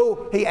 And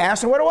so he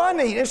asks them, what do I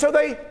need? And so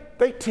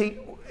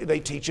they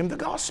teach him the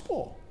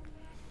gospel.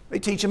 They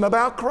teach him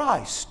about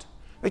Christ.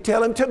 They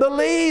tell him to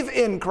believe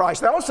in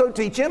Christ. They also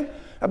teach him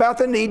about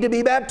the need to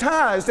be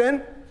baptized.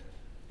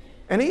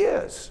 And he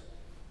is.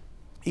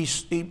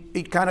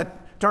 He kind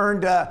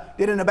of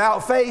did an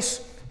about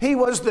face. He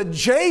was the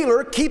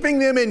jailer keeping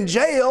them in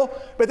jail,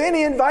 but then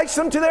he invites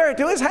them to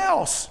his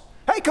house.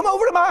 Hey, come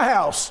over to my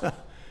house.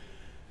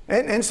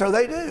 And so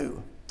they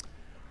do.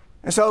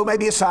 And so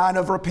maybe a sign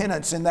of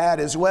repentance in that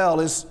as well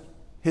is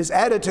his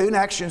attitude and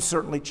actions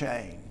certainly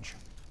change.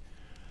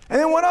 And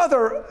then one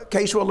other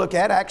case we'll look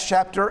at, Acts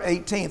chapter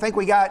 18. I think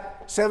we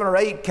got 7 or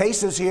 8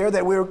 cases here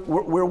that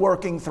we're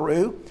working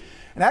through.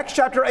 In Acts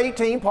chapter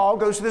 18, Paul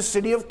goes to the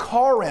city of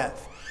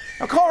Corinth.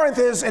 Now, Corinth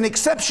is an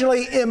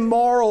exceptionally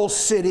immoral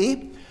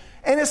city,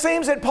 and it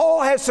seems that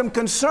Paul has some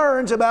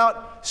concerns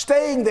about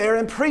staying there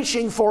and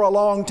preaching for a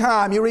long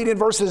time. You read in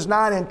verses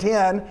 9 and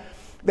 10,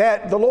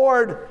 that the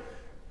Lord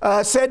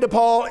said to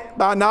Paul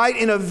by night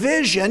in a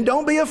vision,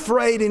 don't be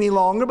afraid any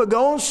longer, but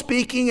go on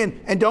speaking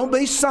and don't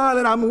be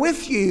silent. I'm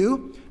with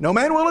you. No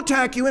man will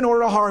attack you in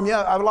order to harm you.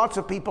 I have lots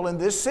of people in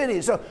this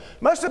city. So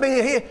must have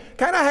been, he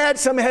kind of had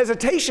some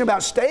hesitation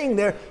about staying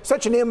there,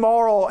 such an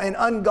immoral and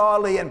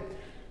ungodly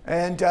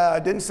and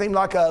didn't seem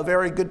like a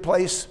very good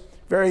place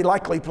very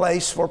likely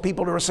place for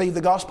people to receive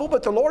the gospel,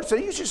 but the Lord said,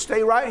 you should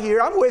stay right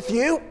here. I'm with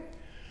you.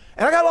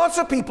 And I got lots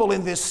of people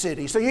in this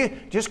city, so you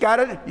just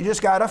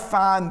gotta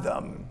find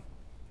them.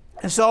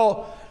 And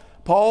so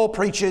Paul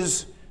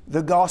preaches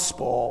the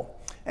gospel.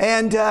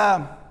 And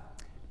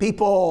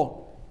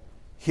people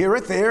hear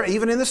it there,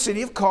 even in the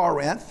city of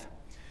Corinth,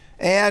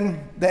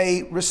 and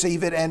they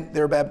receive it and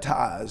they're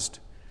baptized.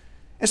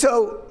 And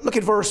so look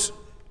at verse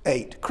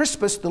 8.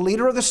 Crispus, the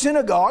leader of the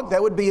synagogue,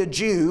 that would be a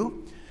Jew,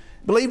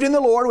 believed in the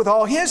Lord with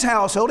all his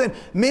household, and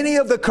many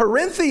of the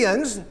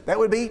Corinthians, that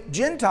would be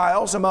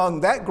Gentiles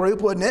among that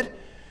group, wouldn't it,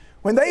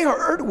 when they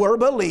heard, were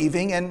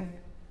believing and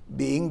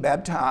being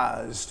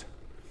baptized.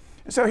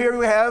 And so here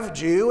we have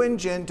Jew and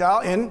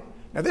Gentile.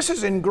 Now this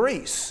is in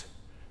Greece.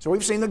 So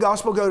we've seen the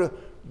gospel go to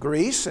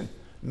Greece and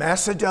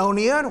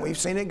Macedonia, and we've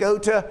seen it go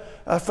to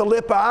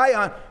Philippi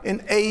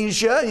in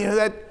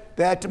Asia,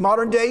 that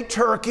modern day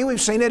Turkey. We've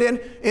seen it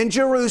in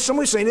Jerusalem.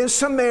 We've seen it in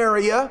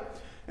Samaria.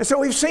 And so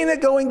we've seen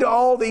it going to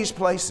all these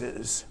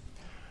places.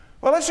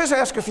 Well, let's just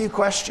ask a few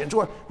questions.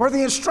 Were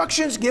the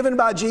instructions given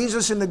by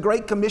Jesus in the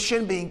Great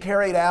Commission being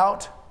carried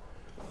out?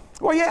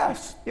 Well,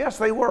 yes. Yes,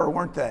 they were,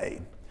 weren't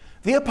they?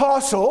 The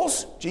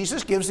apostles,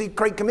 Jesus gives the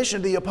Great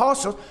Commission to the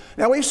apostles.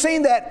 Now, we've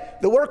seen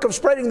that the work of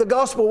spreading the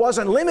gospel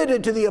wasn't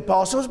limited to the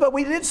apostles, but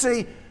we did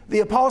see the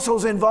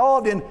apostles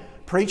involved in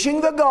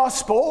preaching the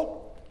gospel,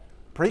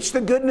 preach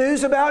the good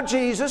news about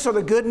Jesus, or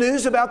the good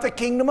news about the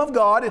kingdom of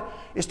God.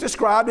 It's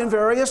described in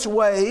various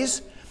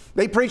ways.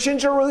 They preach in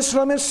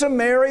Jerusalem, in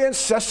Samaria, in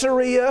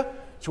Caesarea.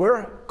 It's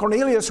where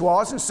Cornelius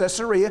was, in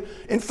Caesarea,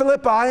 in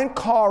Philippi, in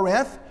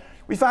Corinth.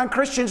 We find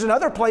Christians in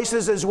other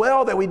places as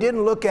well that we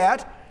didn't look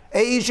at.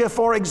 Asia,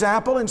 for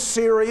example, in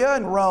Syria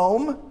and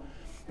Rome.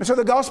 And so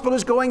the gospel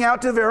is going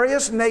out to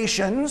various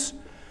nations.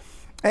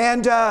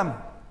 And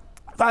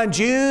find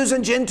Jews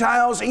and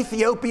Gentiles,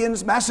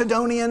 Ethiopians,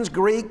 Macedonians,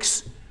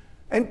 Greeks,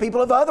 and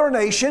people of other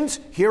nations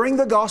hearing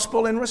the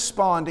gospel and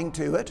responding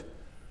to it.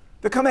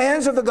 The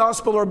commands of the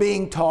gospel are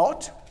being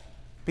taught.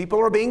 People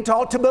are being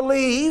taught to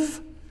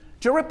believe,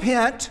 to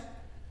repent,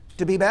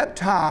 to be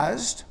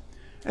baptized.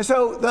 And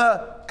so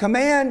the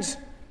commands,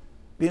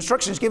 the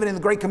instructions given in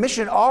the Great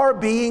Commission are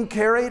being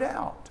carried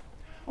out.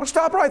 I want to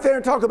stop right there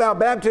and talk about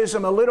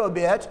baptism a little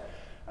bit.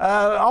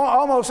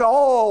 Almost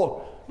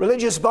all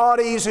religious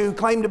bodies who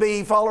claim to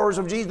be followers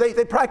of Jesus,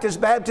 they practice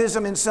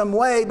baptism in some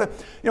way. But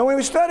when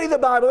we study the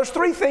Bible, there's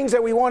three things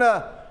that we want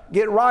to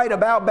get right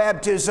about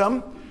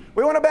baptism.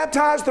 We want to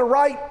baptize the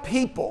right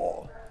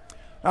people.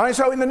 All right,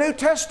 so in the New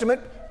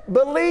Testament,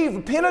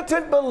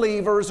 penitent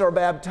believers are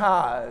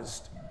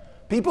baptized.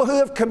 People who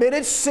have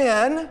committed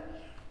sin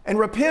and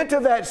repent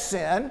of that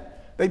sin.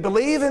 They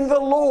believe in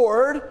the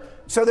Lord,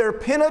 so they're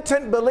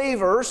penitent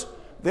believers.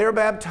 They're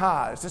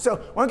baptized. And so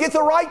we want to get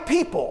the right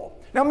people.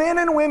 Now, men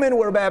and women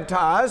were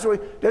baptized.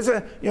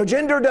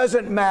 Gender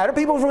doesn't matter.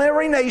 People from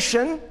every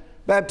nation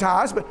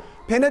baptized, but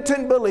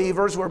penitent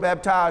believers were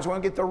baptized. We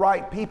want to get the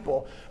right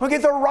people. We want to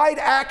get the right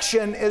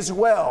action as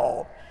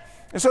well.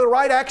 And so the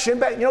right action,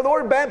 the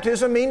word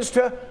baptism means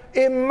to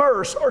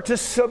immerse or to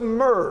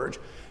submerge.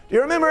 Do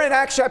you remember in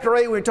Acts chapter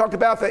 8 when we talked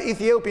about the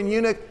Ethiopian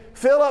eunuch?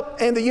 Philip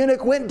and the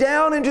eunuch went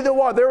down into the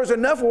water. There was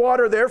enough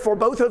water there for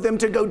both of them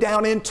to go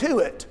down into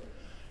it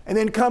and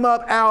then come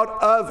up out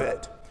of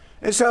it.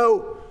 And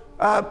so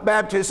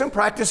baptism,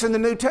 practice in the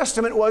New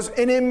Testament, was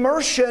an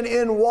immersion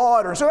in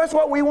water. So that's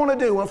what we want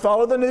to do. We'll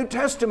follow the New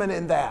Testament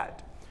in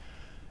that.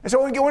 And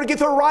so we want to get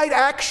the right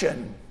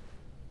action.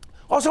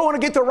 Also want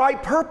to get the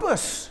right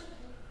purpose.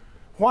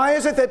 Why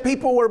is it that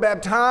people were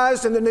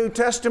baptized in the New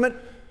Testament?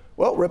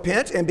 Well,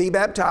 repent and be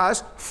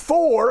baptized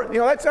for,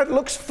 that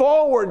looks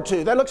forward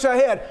to, that looks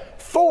ahead,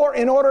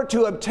 in order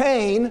to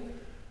obtain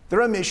the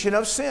remission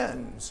of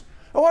sins.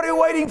 Well, what are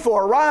you waiting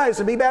for? Arise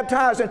and be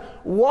baptized and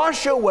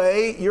wash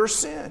away your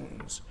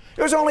sins.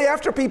 It was only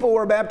after people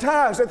were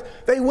baptized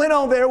that they went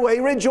on their way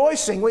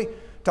rejoicing. We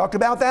talked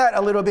about that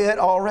a little bit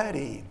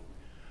already.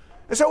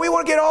 And so we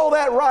want to get all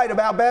that right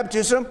about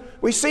baptism.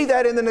 We see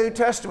that in the New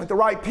Testament. The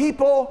right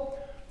people,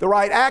 the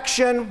right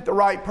action, the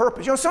right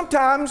purpose.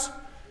 Sometimes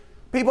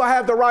people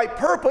have the right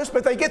purpose,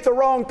 but they get the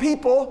wrong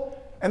people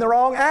and the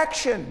wrong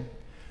action.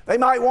 They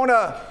might want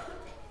to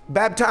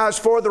baptize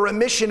for the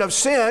remission of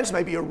sins,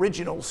 maybe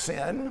original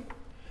sin.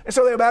 And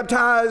so they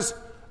baptize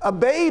a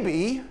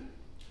baby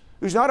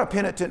who's not a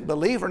penitent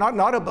believer,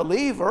 not a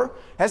believer,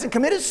 hasn't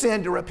committed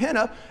sin to repent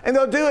of, and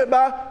they'll do it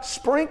by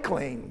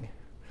sprinkling.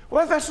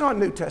 Well, that's not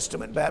New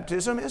Testament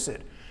baptism, is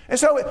it? And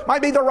so it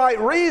might be the right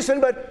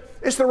reason, but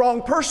it's the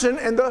wrong person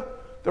and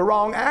the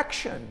wrong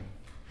action.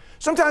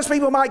 Sometimes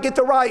people might get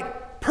the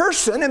right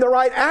person and the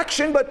right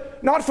action,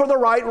 but not for the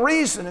right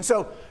reason. And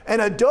so an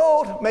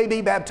adult may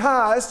be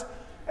baptized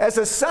as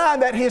a sign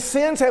that his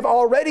sins have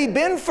already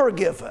been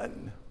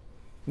forgiven.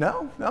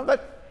 No,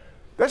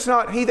 that's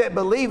not he that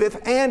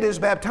believeth and is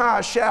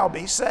baptized shall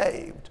be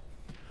saved.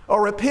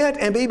 Or repent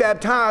and be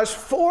baptized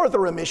for the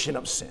remission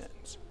of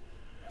sins.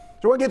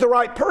 So we'll get the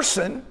right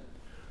person,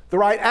 the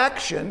right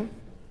action,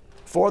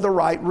 for the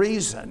right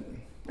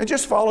reason. And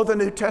just follow the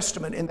New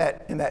Testament in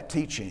that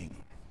teaching.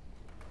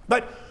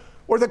 But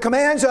Were the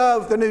commands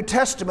of the New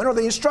Testament or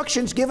the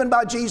instructions given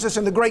by Jesus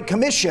in the Great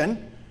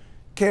Commission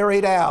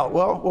carried out?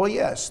 Well,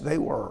 yes, they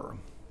were.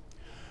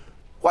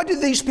 What did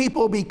these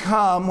people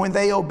become when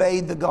they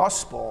obeyed the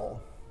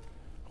gospel?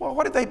 Well,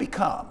 what did they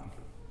become?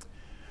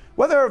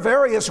 Well, there are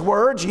various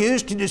words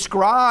used to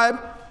describe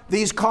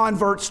these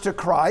converts to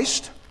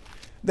Christ.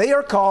 They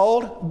are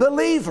called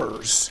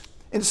believers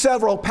in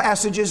several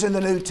passages in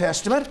the New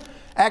Testament.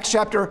 Acts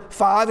chapter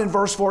 5 and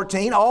verse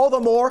 14, all the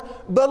more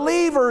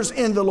believers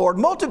in the Lord.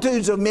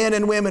 Multitudes of men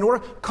and women were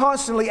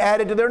constantly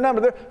added to their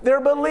number.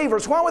 They're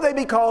believers. Why would they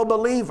be called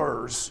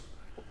believers?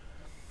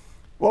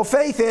 Well,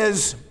 faith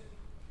is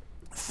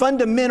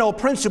fundamental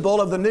principle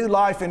of the new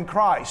life in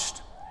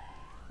Christ.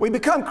 We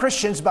become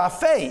Christians by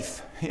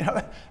faith.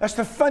 That's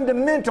the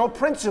fundamental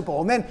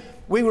principle. And then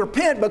we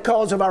repent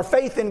because of our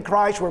faith in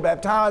Christ. We're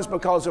baptized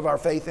because of our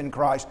faith in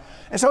Christ.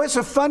 And so it's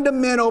a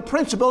fundamental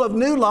principle of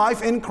new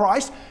life in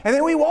Christ. And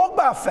then we walk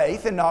by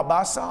faith and not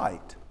by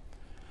sight.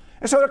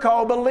 And so they're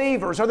called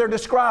believers, or they're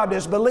described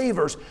as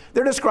believers.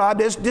 They're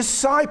described as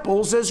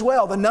disciples as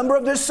well. The number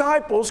of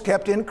disciples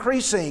kept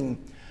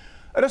increasing.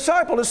 A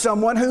disciple is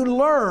someone who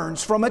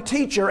learns from a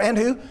teacher and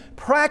who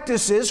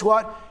practices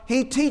what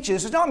he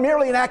teaches. It's not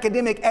merely an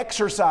academic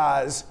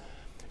exercise.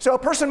 So a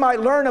person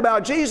might learn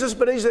about Jesus,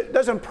 but he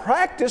doesn't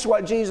practice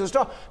what Jesus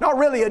taught. Not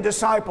really a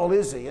disciple,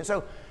 is he? And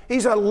so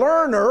he's a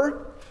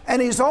learner,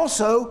 and he's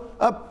also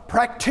a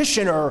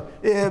practitioner.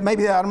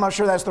 Maybe, I'm not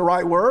sure that's the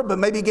right word, but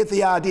maybe you get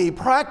the idea. He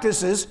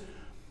practices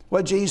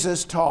what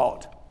Jesus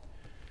taught.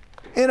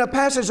 In a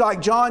passage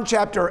like John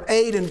chapter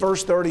 8 and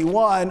verse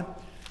 31,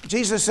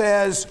 Jesus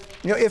says,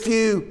 if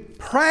you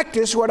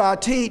practice what I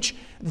teach,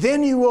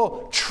 then you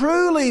will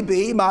truly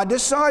be my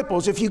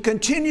disciples. If you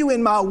continue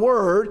in my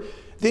word,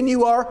 then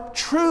you are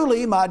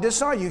truly my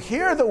disciple. You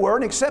hear the word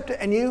and accept it,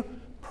 and you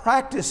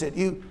practice it.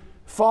 You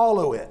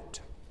follow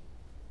it.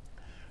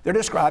 They're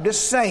described as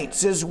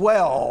saints as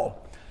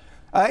well.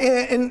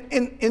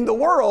 In the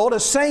world,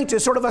 a saint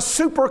is sort of a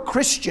super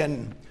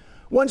Christian,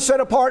 one set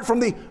apart from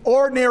the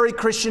ordinary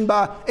Christian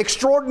by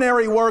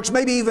extraordinary works,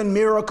 maybe even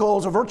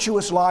miracles, a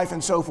virtuous life,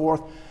 and so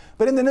forth.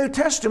 But in the New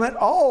Testament,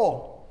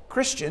 all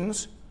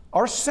Christians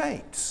are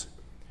saints.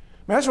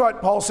 That's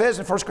what Paul says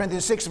in 1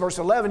 Corinthians 6, verse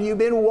 11. You've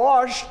been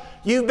washed,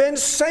 you've been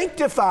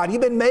sanctified, you've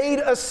been made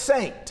a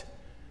saint.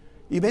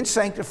 You've been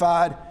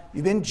sanctified,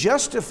 you've been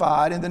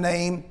justified in the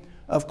name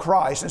of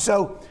Christ. And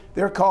so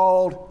they're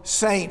called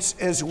saints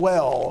as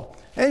well.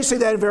 And you see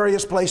that in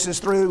various places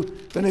through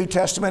the New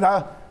Testament.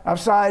 I've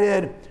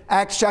cited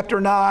Acts chapter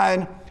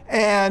 9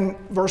 and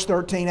verse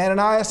 13.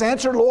 Ananias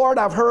answered, Lord,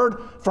 I've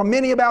heard from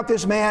many about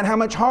this man, how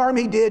much harm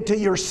he did to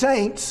your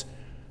saints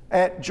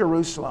at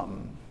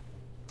Jerusalem.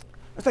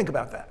 Think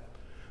about that.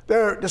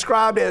 They're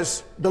described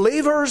as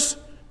believers,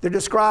 they're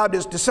described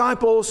as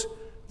disciples,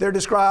 they're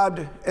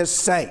described as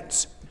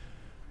saints.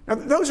 Now,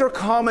 those are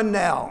common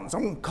nouns.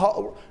 I'm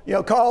going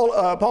to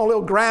call Paul a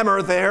little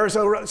grammar there,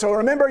 so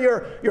remember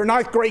your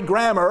ninth grade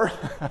grammar.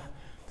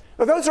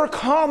 But those are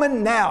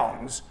common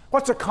nouns.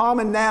 What's a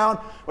common noun?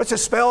 What's it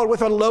spelled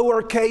with a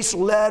lowercase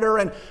letter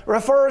and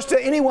refers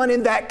to anyone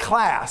in that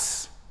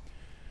class?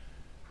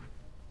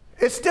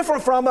 It's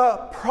different from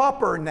a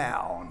proper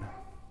noun.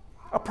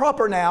 A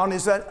proper noun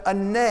is a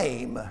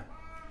name.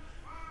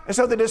 And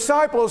so the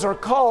disciples are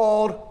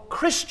called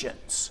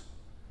Christians.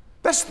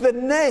 That's the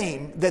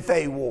name that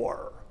they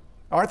wore.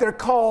 All right, they're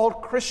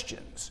called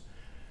Christians.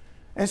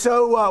 And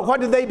so what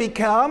did they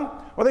become?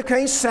 Well, they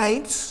became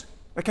saints,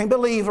 they became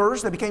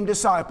believers, they became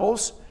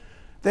disciples.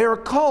 They are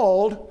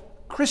called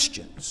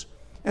Christians.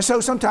 And so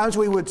sometimes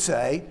we would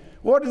say,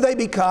 what did they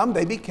become?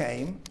 They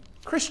became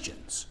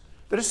Christians.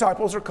 The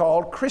disciples are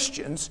called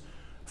Christians,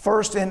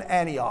 first in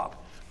Antioch.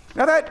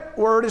 Now that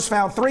word is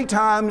found 3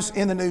 times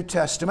in the New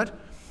Testament.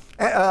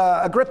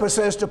 Agrippa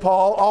says to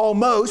Paul,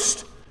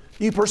 almost,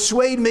 you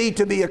persuade me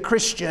to be a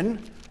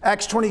Christian.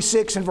 Acts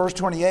 26 and verse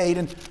 28.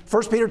 And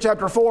 1 Peter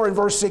chapter 4 and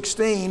verse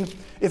 16.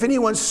 If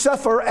anyone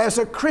suffer as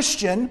a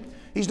Christian,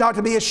 he's not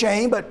to be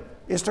ashamed, but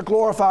is to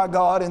glorify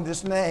God in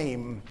this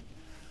name.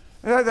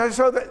 So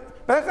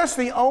that's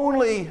the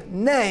only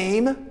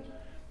name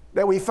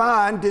that we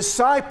find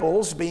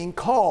disciples being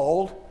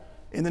called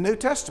in the New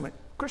Testament.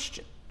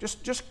 Christian.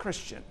 Just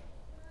Christian.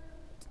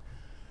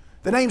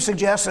 The name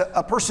suggests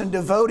a person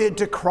devoted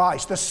to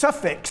Christ. The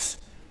suffix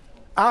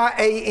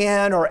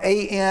I-A-N or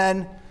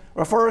A-N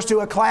refers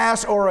to a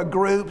class or a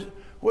group.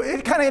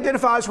 It kind of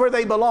identifies where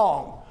they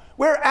belong.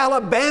 We're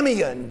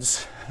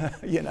Alabamians,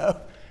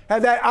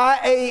 have that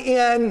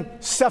I-A-N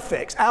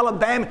suffix.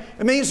 Alabama,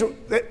 it means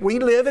that we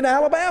live in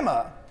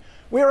Alabama.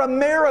 We're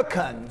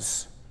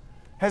Americans,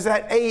 has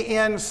that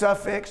A-N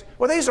suffix.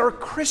 Well, these are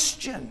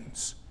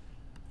Christians.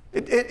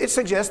 It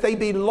suggests they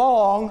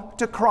belong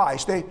to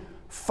Christ. They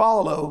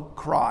follow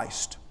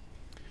Christ.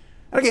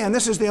 And again,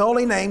 this is the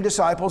only name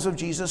disciples of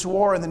Jesus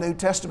wore in the New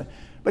Testament.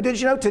 But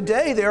did you know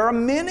today there are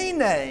many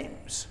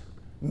names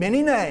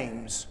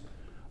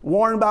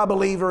worn by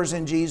believers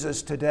in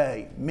Jesus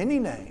today. Many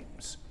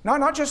names.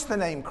 Not just the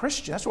name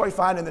Christian. That's what we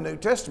find in the New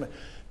Testament.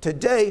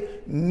 Today,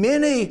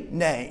 many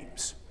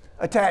names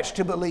attached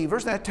to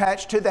believers and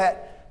attached to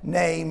that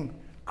name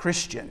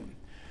Christian.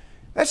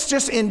 That's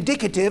just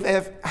indicative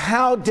of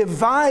how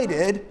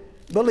divided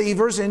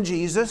believers in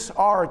Jesus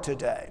are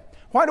today.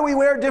 Why do we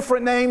wear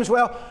different names?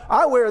 Well,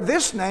 I wear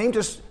this name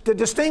to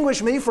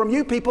distinguish me from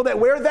you people that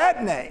wear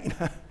that name.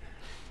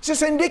 It's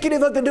just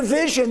indicative of the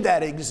division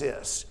that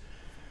exists.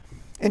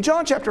 In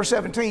John chapter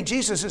 17,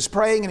 Jesus is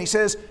praying and he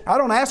says, I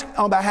don't ask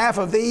on behalf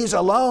of these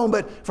alone,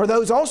 but for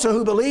those also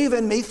who believe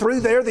in me through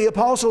the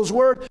apostles'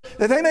 word,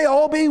 that they may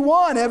all be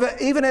one,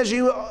 even as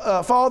you,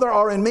 Father,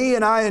 are in me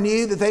and I in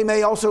you, that they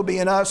may also be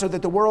in us, so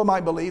that the world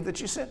might believe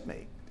that you sent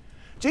me.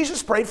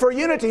 Jesus prayed for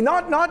unity,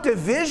 not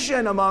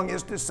division among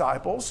his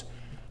disciples,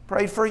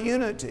 prayed for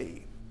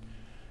unity.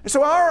 And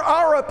so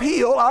our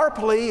appeal, our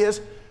plea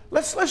is,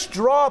 let's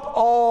drop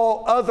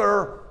all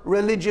other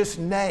religious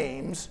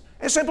names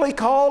and simply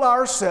call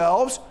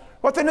ourselves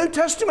what the New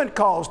Testament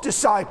calls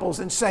disciples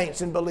and saints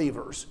and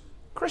believers,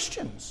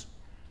 Christians.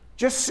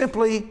 Just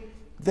simply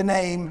the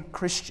name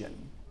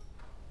Christian.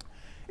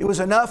 It was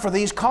enough for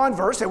these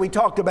converts that we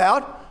talked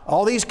about,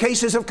 all these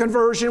cases of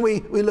conversion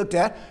we looked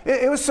at.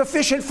 It was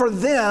sufficient for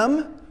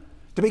them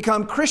to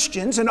become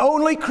Christians and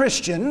only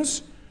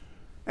Christians,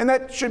 and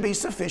that should be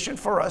sufficient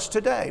for us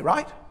today,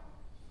 right?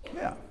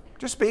 Yeah,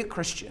 just be a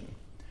Christian.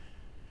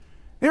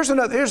 Here's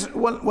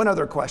one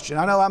other question.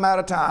 I know I'm out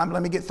of time.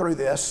 Let me get through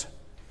this.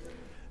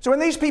 So when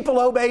these people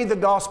obeyed the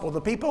gospel,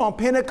 the people on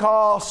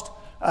Pentecost,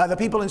 the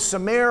people in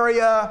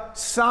Samaria,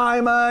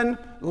 Simon,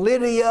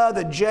 Lydia,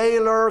 the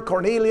jailer,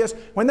 Cornelius,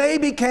 when they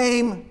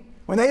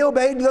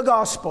obeyed the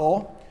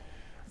gospel,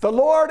 the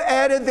Lord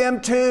added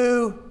them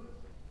to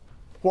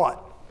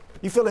what?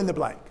 You fill in the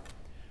blank.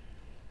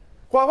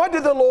 Well, what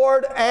did the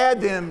Lord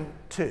add them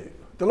to?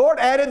 The Lord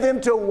added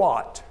them to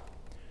what?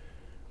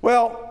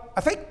 Well, I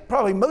think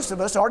probably most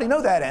of us already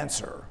know that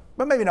answer,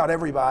 but maybe not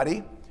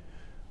everybody.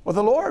 Well,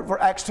 the Lord,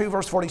 Acts 2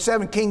 verse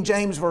 47, King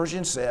James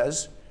Version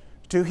says,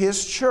 to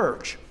his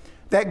church.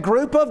 That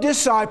group of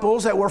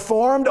disciples that were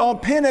formed on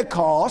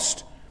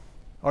Pentecost,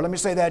 or let me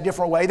say that a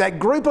different way, that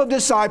group of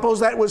disciples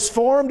that was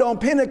formed on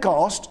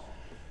Pentecost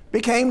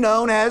became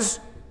known as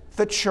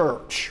the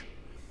church.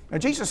 Now,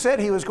 Jesus said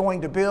he was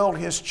going to build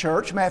his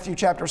church, Matthew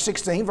chapter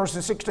 16,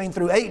 verses 16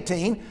 through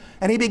 18,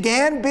 and he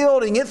began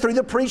building it through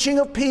the preaching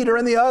of Peter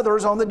and the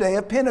others on the day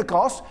of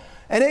Pentecost,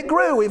 and it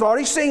grew. We've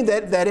already seen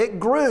that it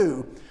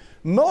grew.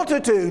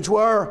 Multitudes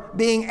were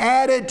being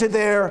added to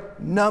their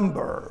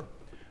number.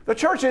 The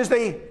church is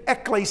the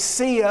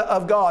ecclesia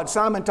of God.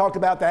 Simon talked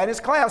about that in his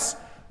class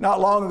not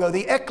long ago.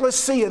 The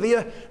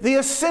ecclesia, the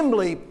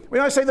assembly, we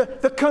might say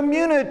the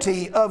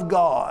community of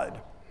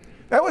God.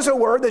 That was a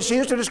word that's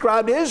used to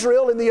describe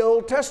Israel in the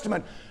Old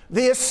Testament,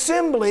 the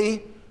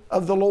assembly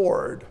of the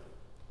Lord.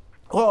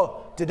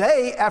 Well,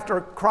 today,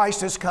 after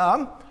Christ has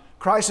come,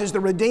 Christ is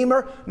the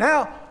Redeemer.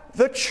 Now,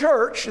 the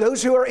church,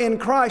 those who are in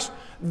Christ,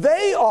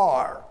 they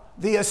are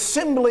the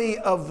assembly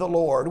of the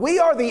Lord. We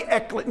are the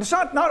ecclesia. It's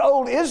not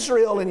old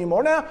Israel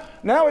anymore.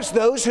 Now it's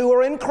those who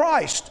are in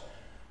Christ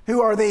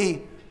who are the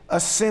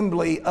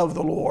assembly of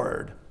the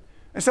Lord.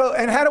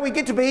 And how do we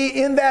get to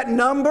be in that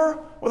number?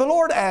 Well, the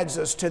Lord adds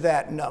us to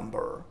that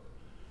number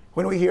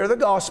when we hear the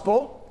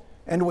gospel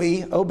and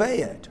we obey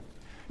it.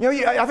 You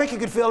know, I think you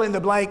could fill in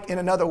the blank in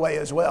another way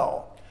as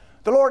well.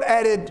 The Lord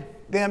added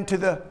them to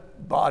the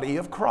body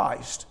of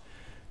Christ.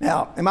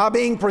 Now, am I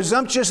being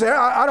presumptuous there?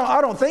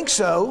 I don't think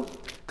so,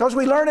 because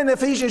we learn in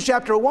Ephesians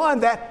chapter 1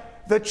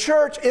 that the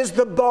church is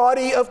the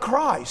body of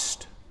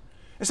Christ.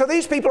 And so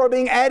these people are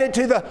being added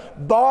to the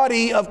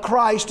body of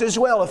Christ as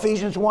well.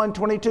 Ephesians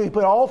 1:22. He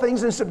put all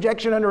things in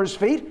subjection under his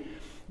feet,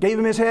 gave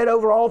him his head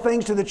over all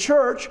things to the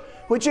church,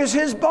 which is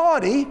his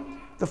body,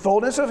 the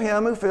fullness of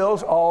him who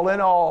fills all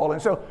in all.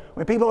 And so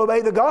when people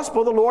obey the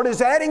gospel, the Lord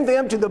is adding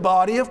them to the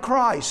body of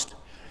Christ.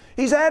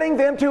 He's adding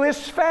them to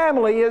his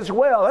family as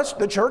well.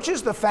 The church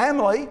is the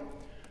family.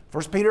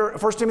 1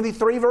 Timothy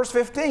 3 verse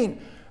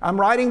 15.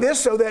 I'm writing this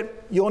so that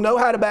you'll know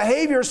how to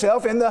behave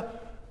yourself in the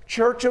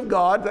church of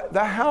God,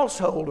 the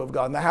household of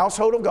God. And the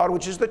household of God,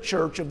 which is the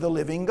church of the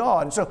living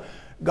God. And so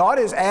God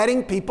is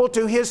adding people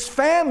to his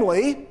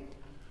family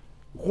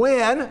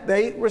when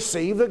they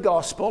receive the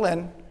gospel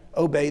and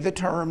obey the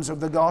terms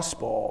of the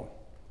gospel.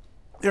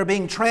 They're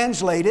being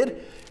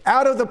translated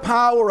out of the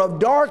power of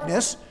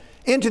darkness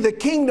into the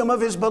kingdom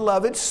of his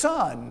beloved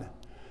Son.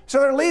 So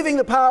they're leaving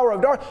the power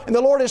of darkness, and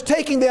the Lord is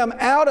taking them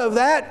out of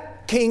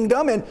that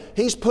kingdom, and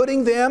he's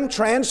putting them,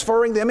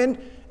 transferring them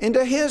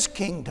into his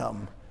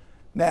kingdom.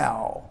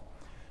 Now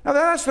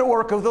that's the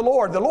work of the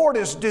Lord. The Lord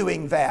is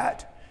doing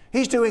that.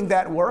 He's doing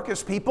that work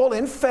as people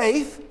in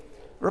faith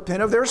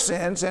repent of their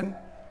sins and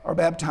are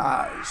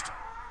baptized.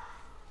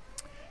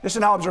 Just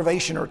an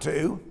observation or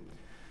two.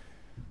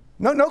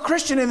 No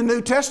Christian in the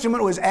New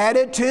Testament was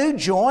added to,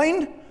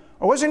 joined,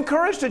 or was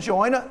encouraged to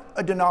join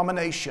a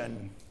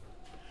denomination.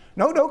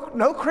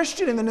 No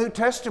Christian in the New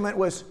Testament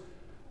was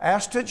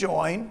asked to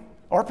join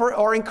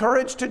or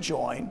encouraged to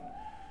join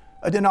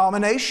a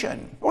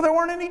denomination. Well, there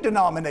weren't any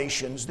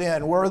denominations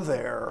then, were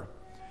there?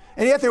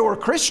 And yet there were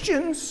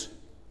Christians.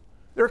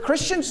 There were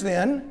Christians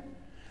then.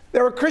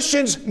 There were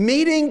Christians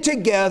meeting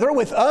together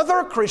with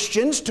other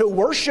Christians to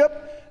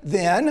worship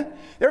then.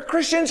 There are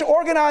Christians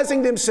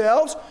organizing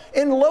themselves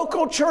in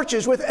local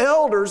churches with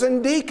elders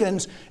and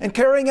deacons and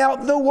carrying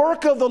out the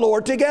work of the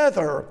Lord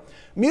together,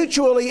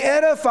 mutually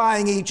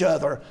edifying each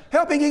other,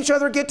 helping each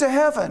other get to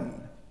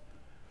heaven.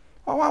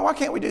 Well, why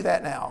can't we do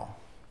that now?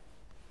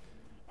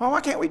 Well,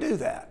 why can't we do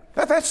that?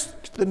 That's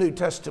the New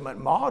Testament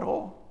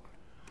model.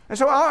 And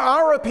so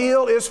our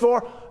appeal is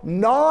for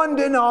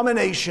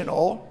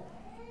non-denominational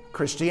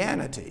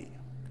Christianity.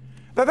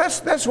 But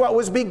that's what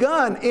was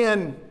begun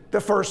in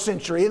the first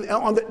century,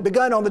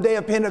 begun on the day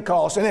of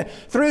Pentecost. And then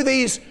through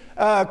these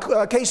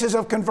cases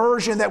of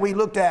conversion that we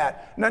looked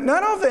at, none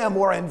of them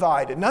were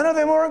invited. None of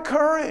them were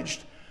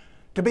encouraged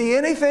to be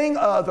anything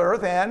other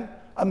than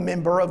a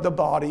member of the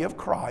body of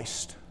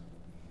Christ,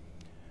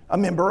 a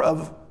member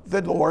of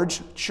the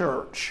Lord's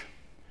church,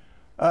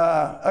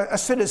 a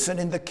citizen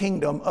in the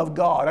kingdom of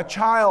God, a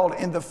child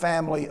in the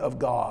family of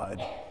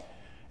God.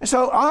 And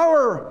so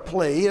our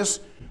plea is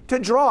to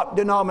drop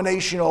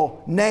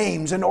denominational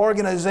names and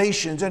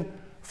organizations and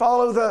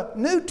follow the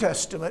New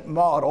Testament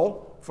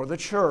model for the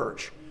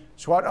church.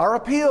 It's what our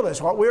appeal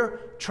is, what we're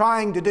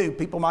trying to do.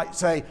 People might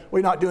say,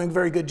 we're not doing a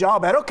very good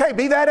job at it. Okay,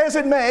 be that as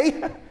it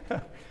may.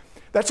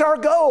 That's our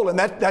goal and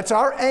that's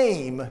our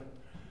aim,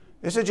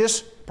 is to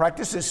just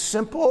practice this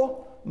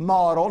simple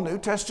model, New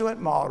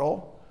Testament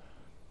model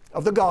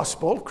of the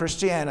gospel,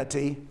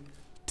 Christianity,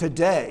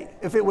 today.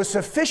 If it was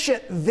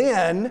sufficient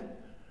then,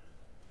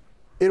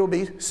 it'll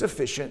be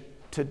sufficient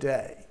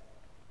today.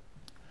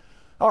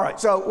 All right,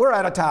 so we're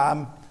out of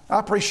time. I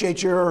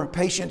appreciate your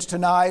patience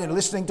tonight and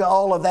listening to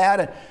all of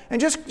that.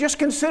 And just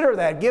consider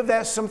that. Give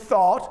that some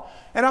thought.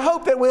 And I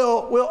hope that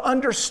we'll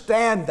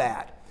understand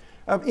that.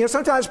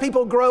 Sometimes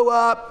people grow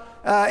up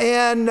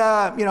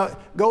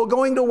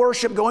going to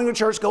worship, going to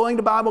church, going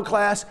to Bible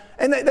class,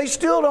 and they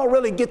still don't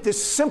really get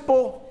this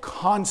simple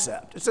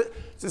concept.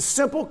 It's a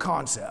simple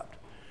concept.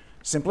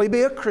 Simply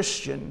be a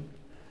Christian,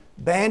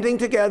 banding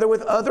together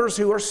with others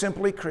who are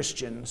simply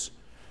Christians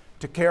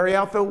to carry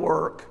out the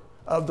work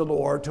of the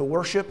Lord, to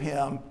worship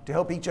Him, to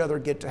help each other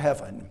get to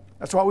heaven.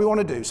 That's what we want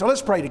to do. So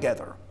let's pray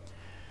together.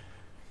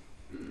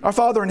 Our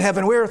Father in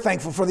heaven, we are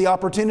thankful for the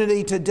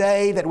opportunity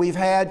today that we've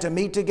had to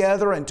meet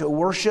together and to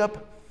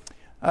worship.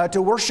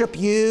 To worship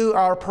You.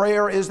 Our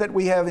prayer is that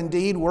we have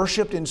indeed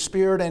worshiped in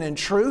spirit and in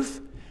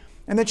truth,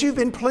 and that You've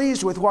been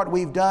pleased with what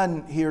we've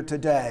done here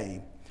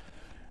today.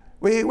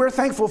 We're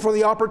thankful for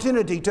the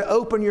opportunity to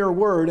open Your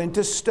Word and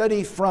to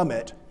study from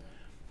it.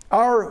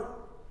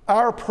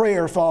 Our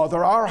prayer,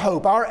 Father, our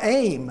hope, our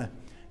aim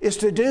is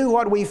to do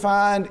what we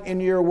find in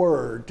Your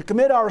Word, to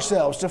commit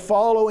ourselves to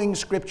following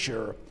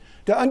Scripture,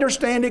 to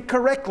understand it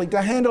correctly,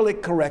 to handle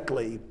it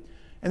correctly,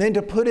 and then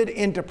to put it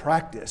into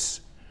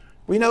practice.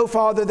 We know,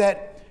 Father,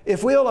 that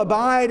if we'll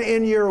abide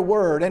in Your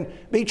Word and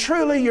be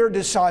truly Your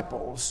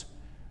disciples,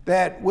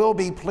 that we'll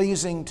be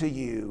pleasing to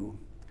You.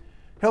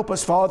 Help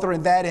us, Father,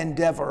 in that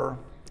endeavor.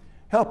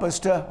 Help us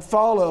to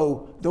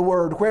follow the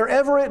Word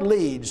wherever it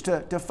leads,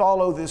 to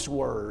follow this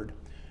Word.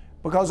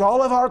 Because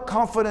all of our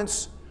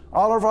confidence,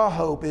 all of our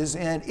hope is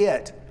in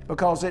it,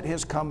 because it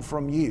has come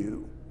from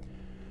You.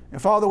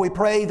 And Father, we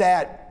pray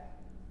that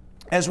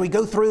as we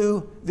go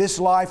through this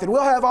life, that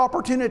we'll have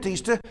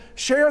opportunities to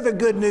share the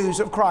good news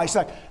of Christ,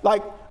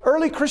 like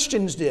early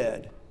Christians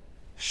did.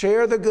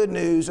 Share the good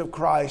news of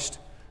Christ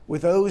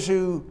with those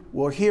who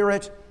will hear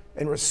it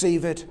and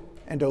receive it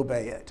and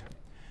obey it.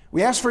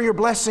 We ask for Your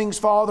blessings,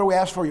 Father. We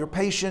ask for Your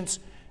patience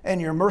and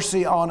Your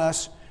mercy on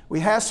us. We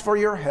ask for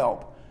Your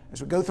help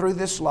as we go through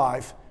this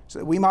life so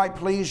that we might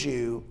please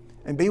You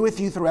and be with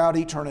You throughout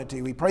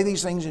eternity. We pray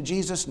these things in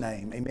Jesus'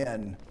 name.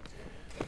 Amen.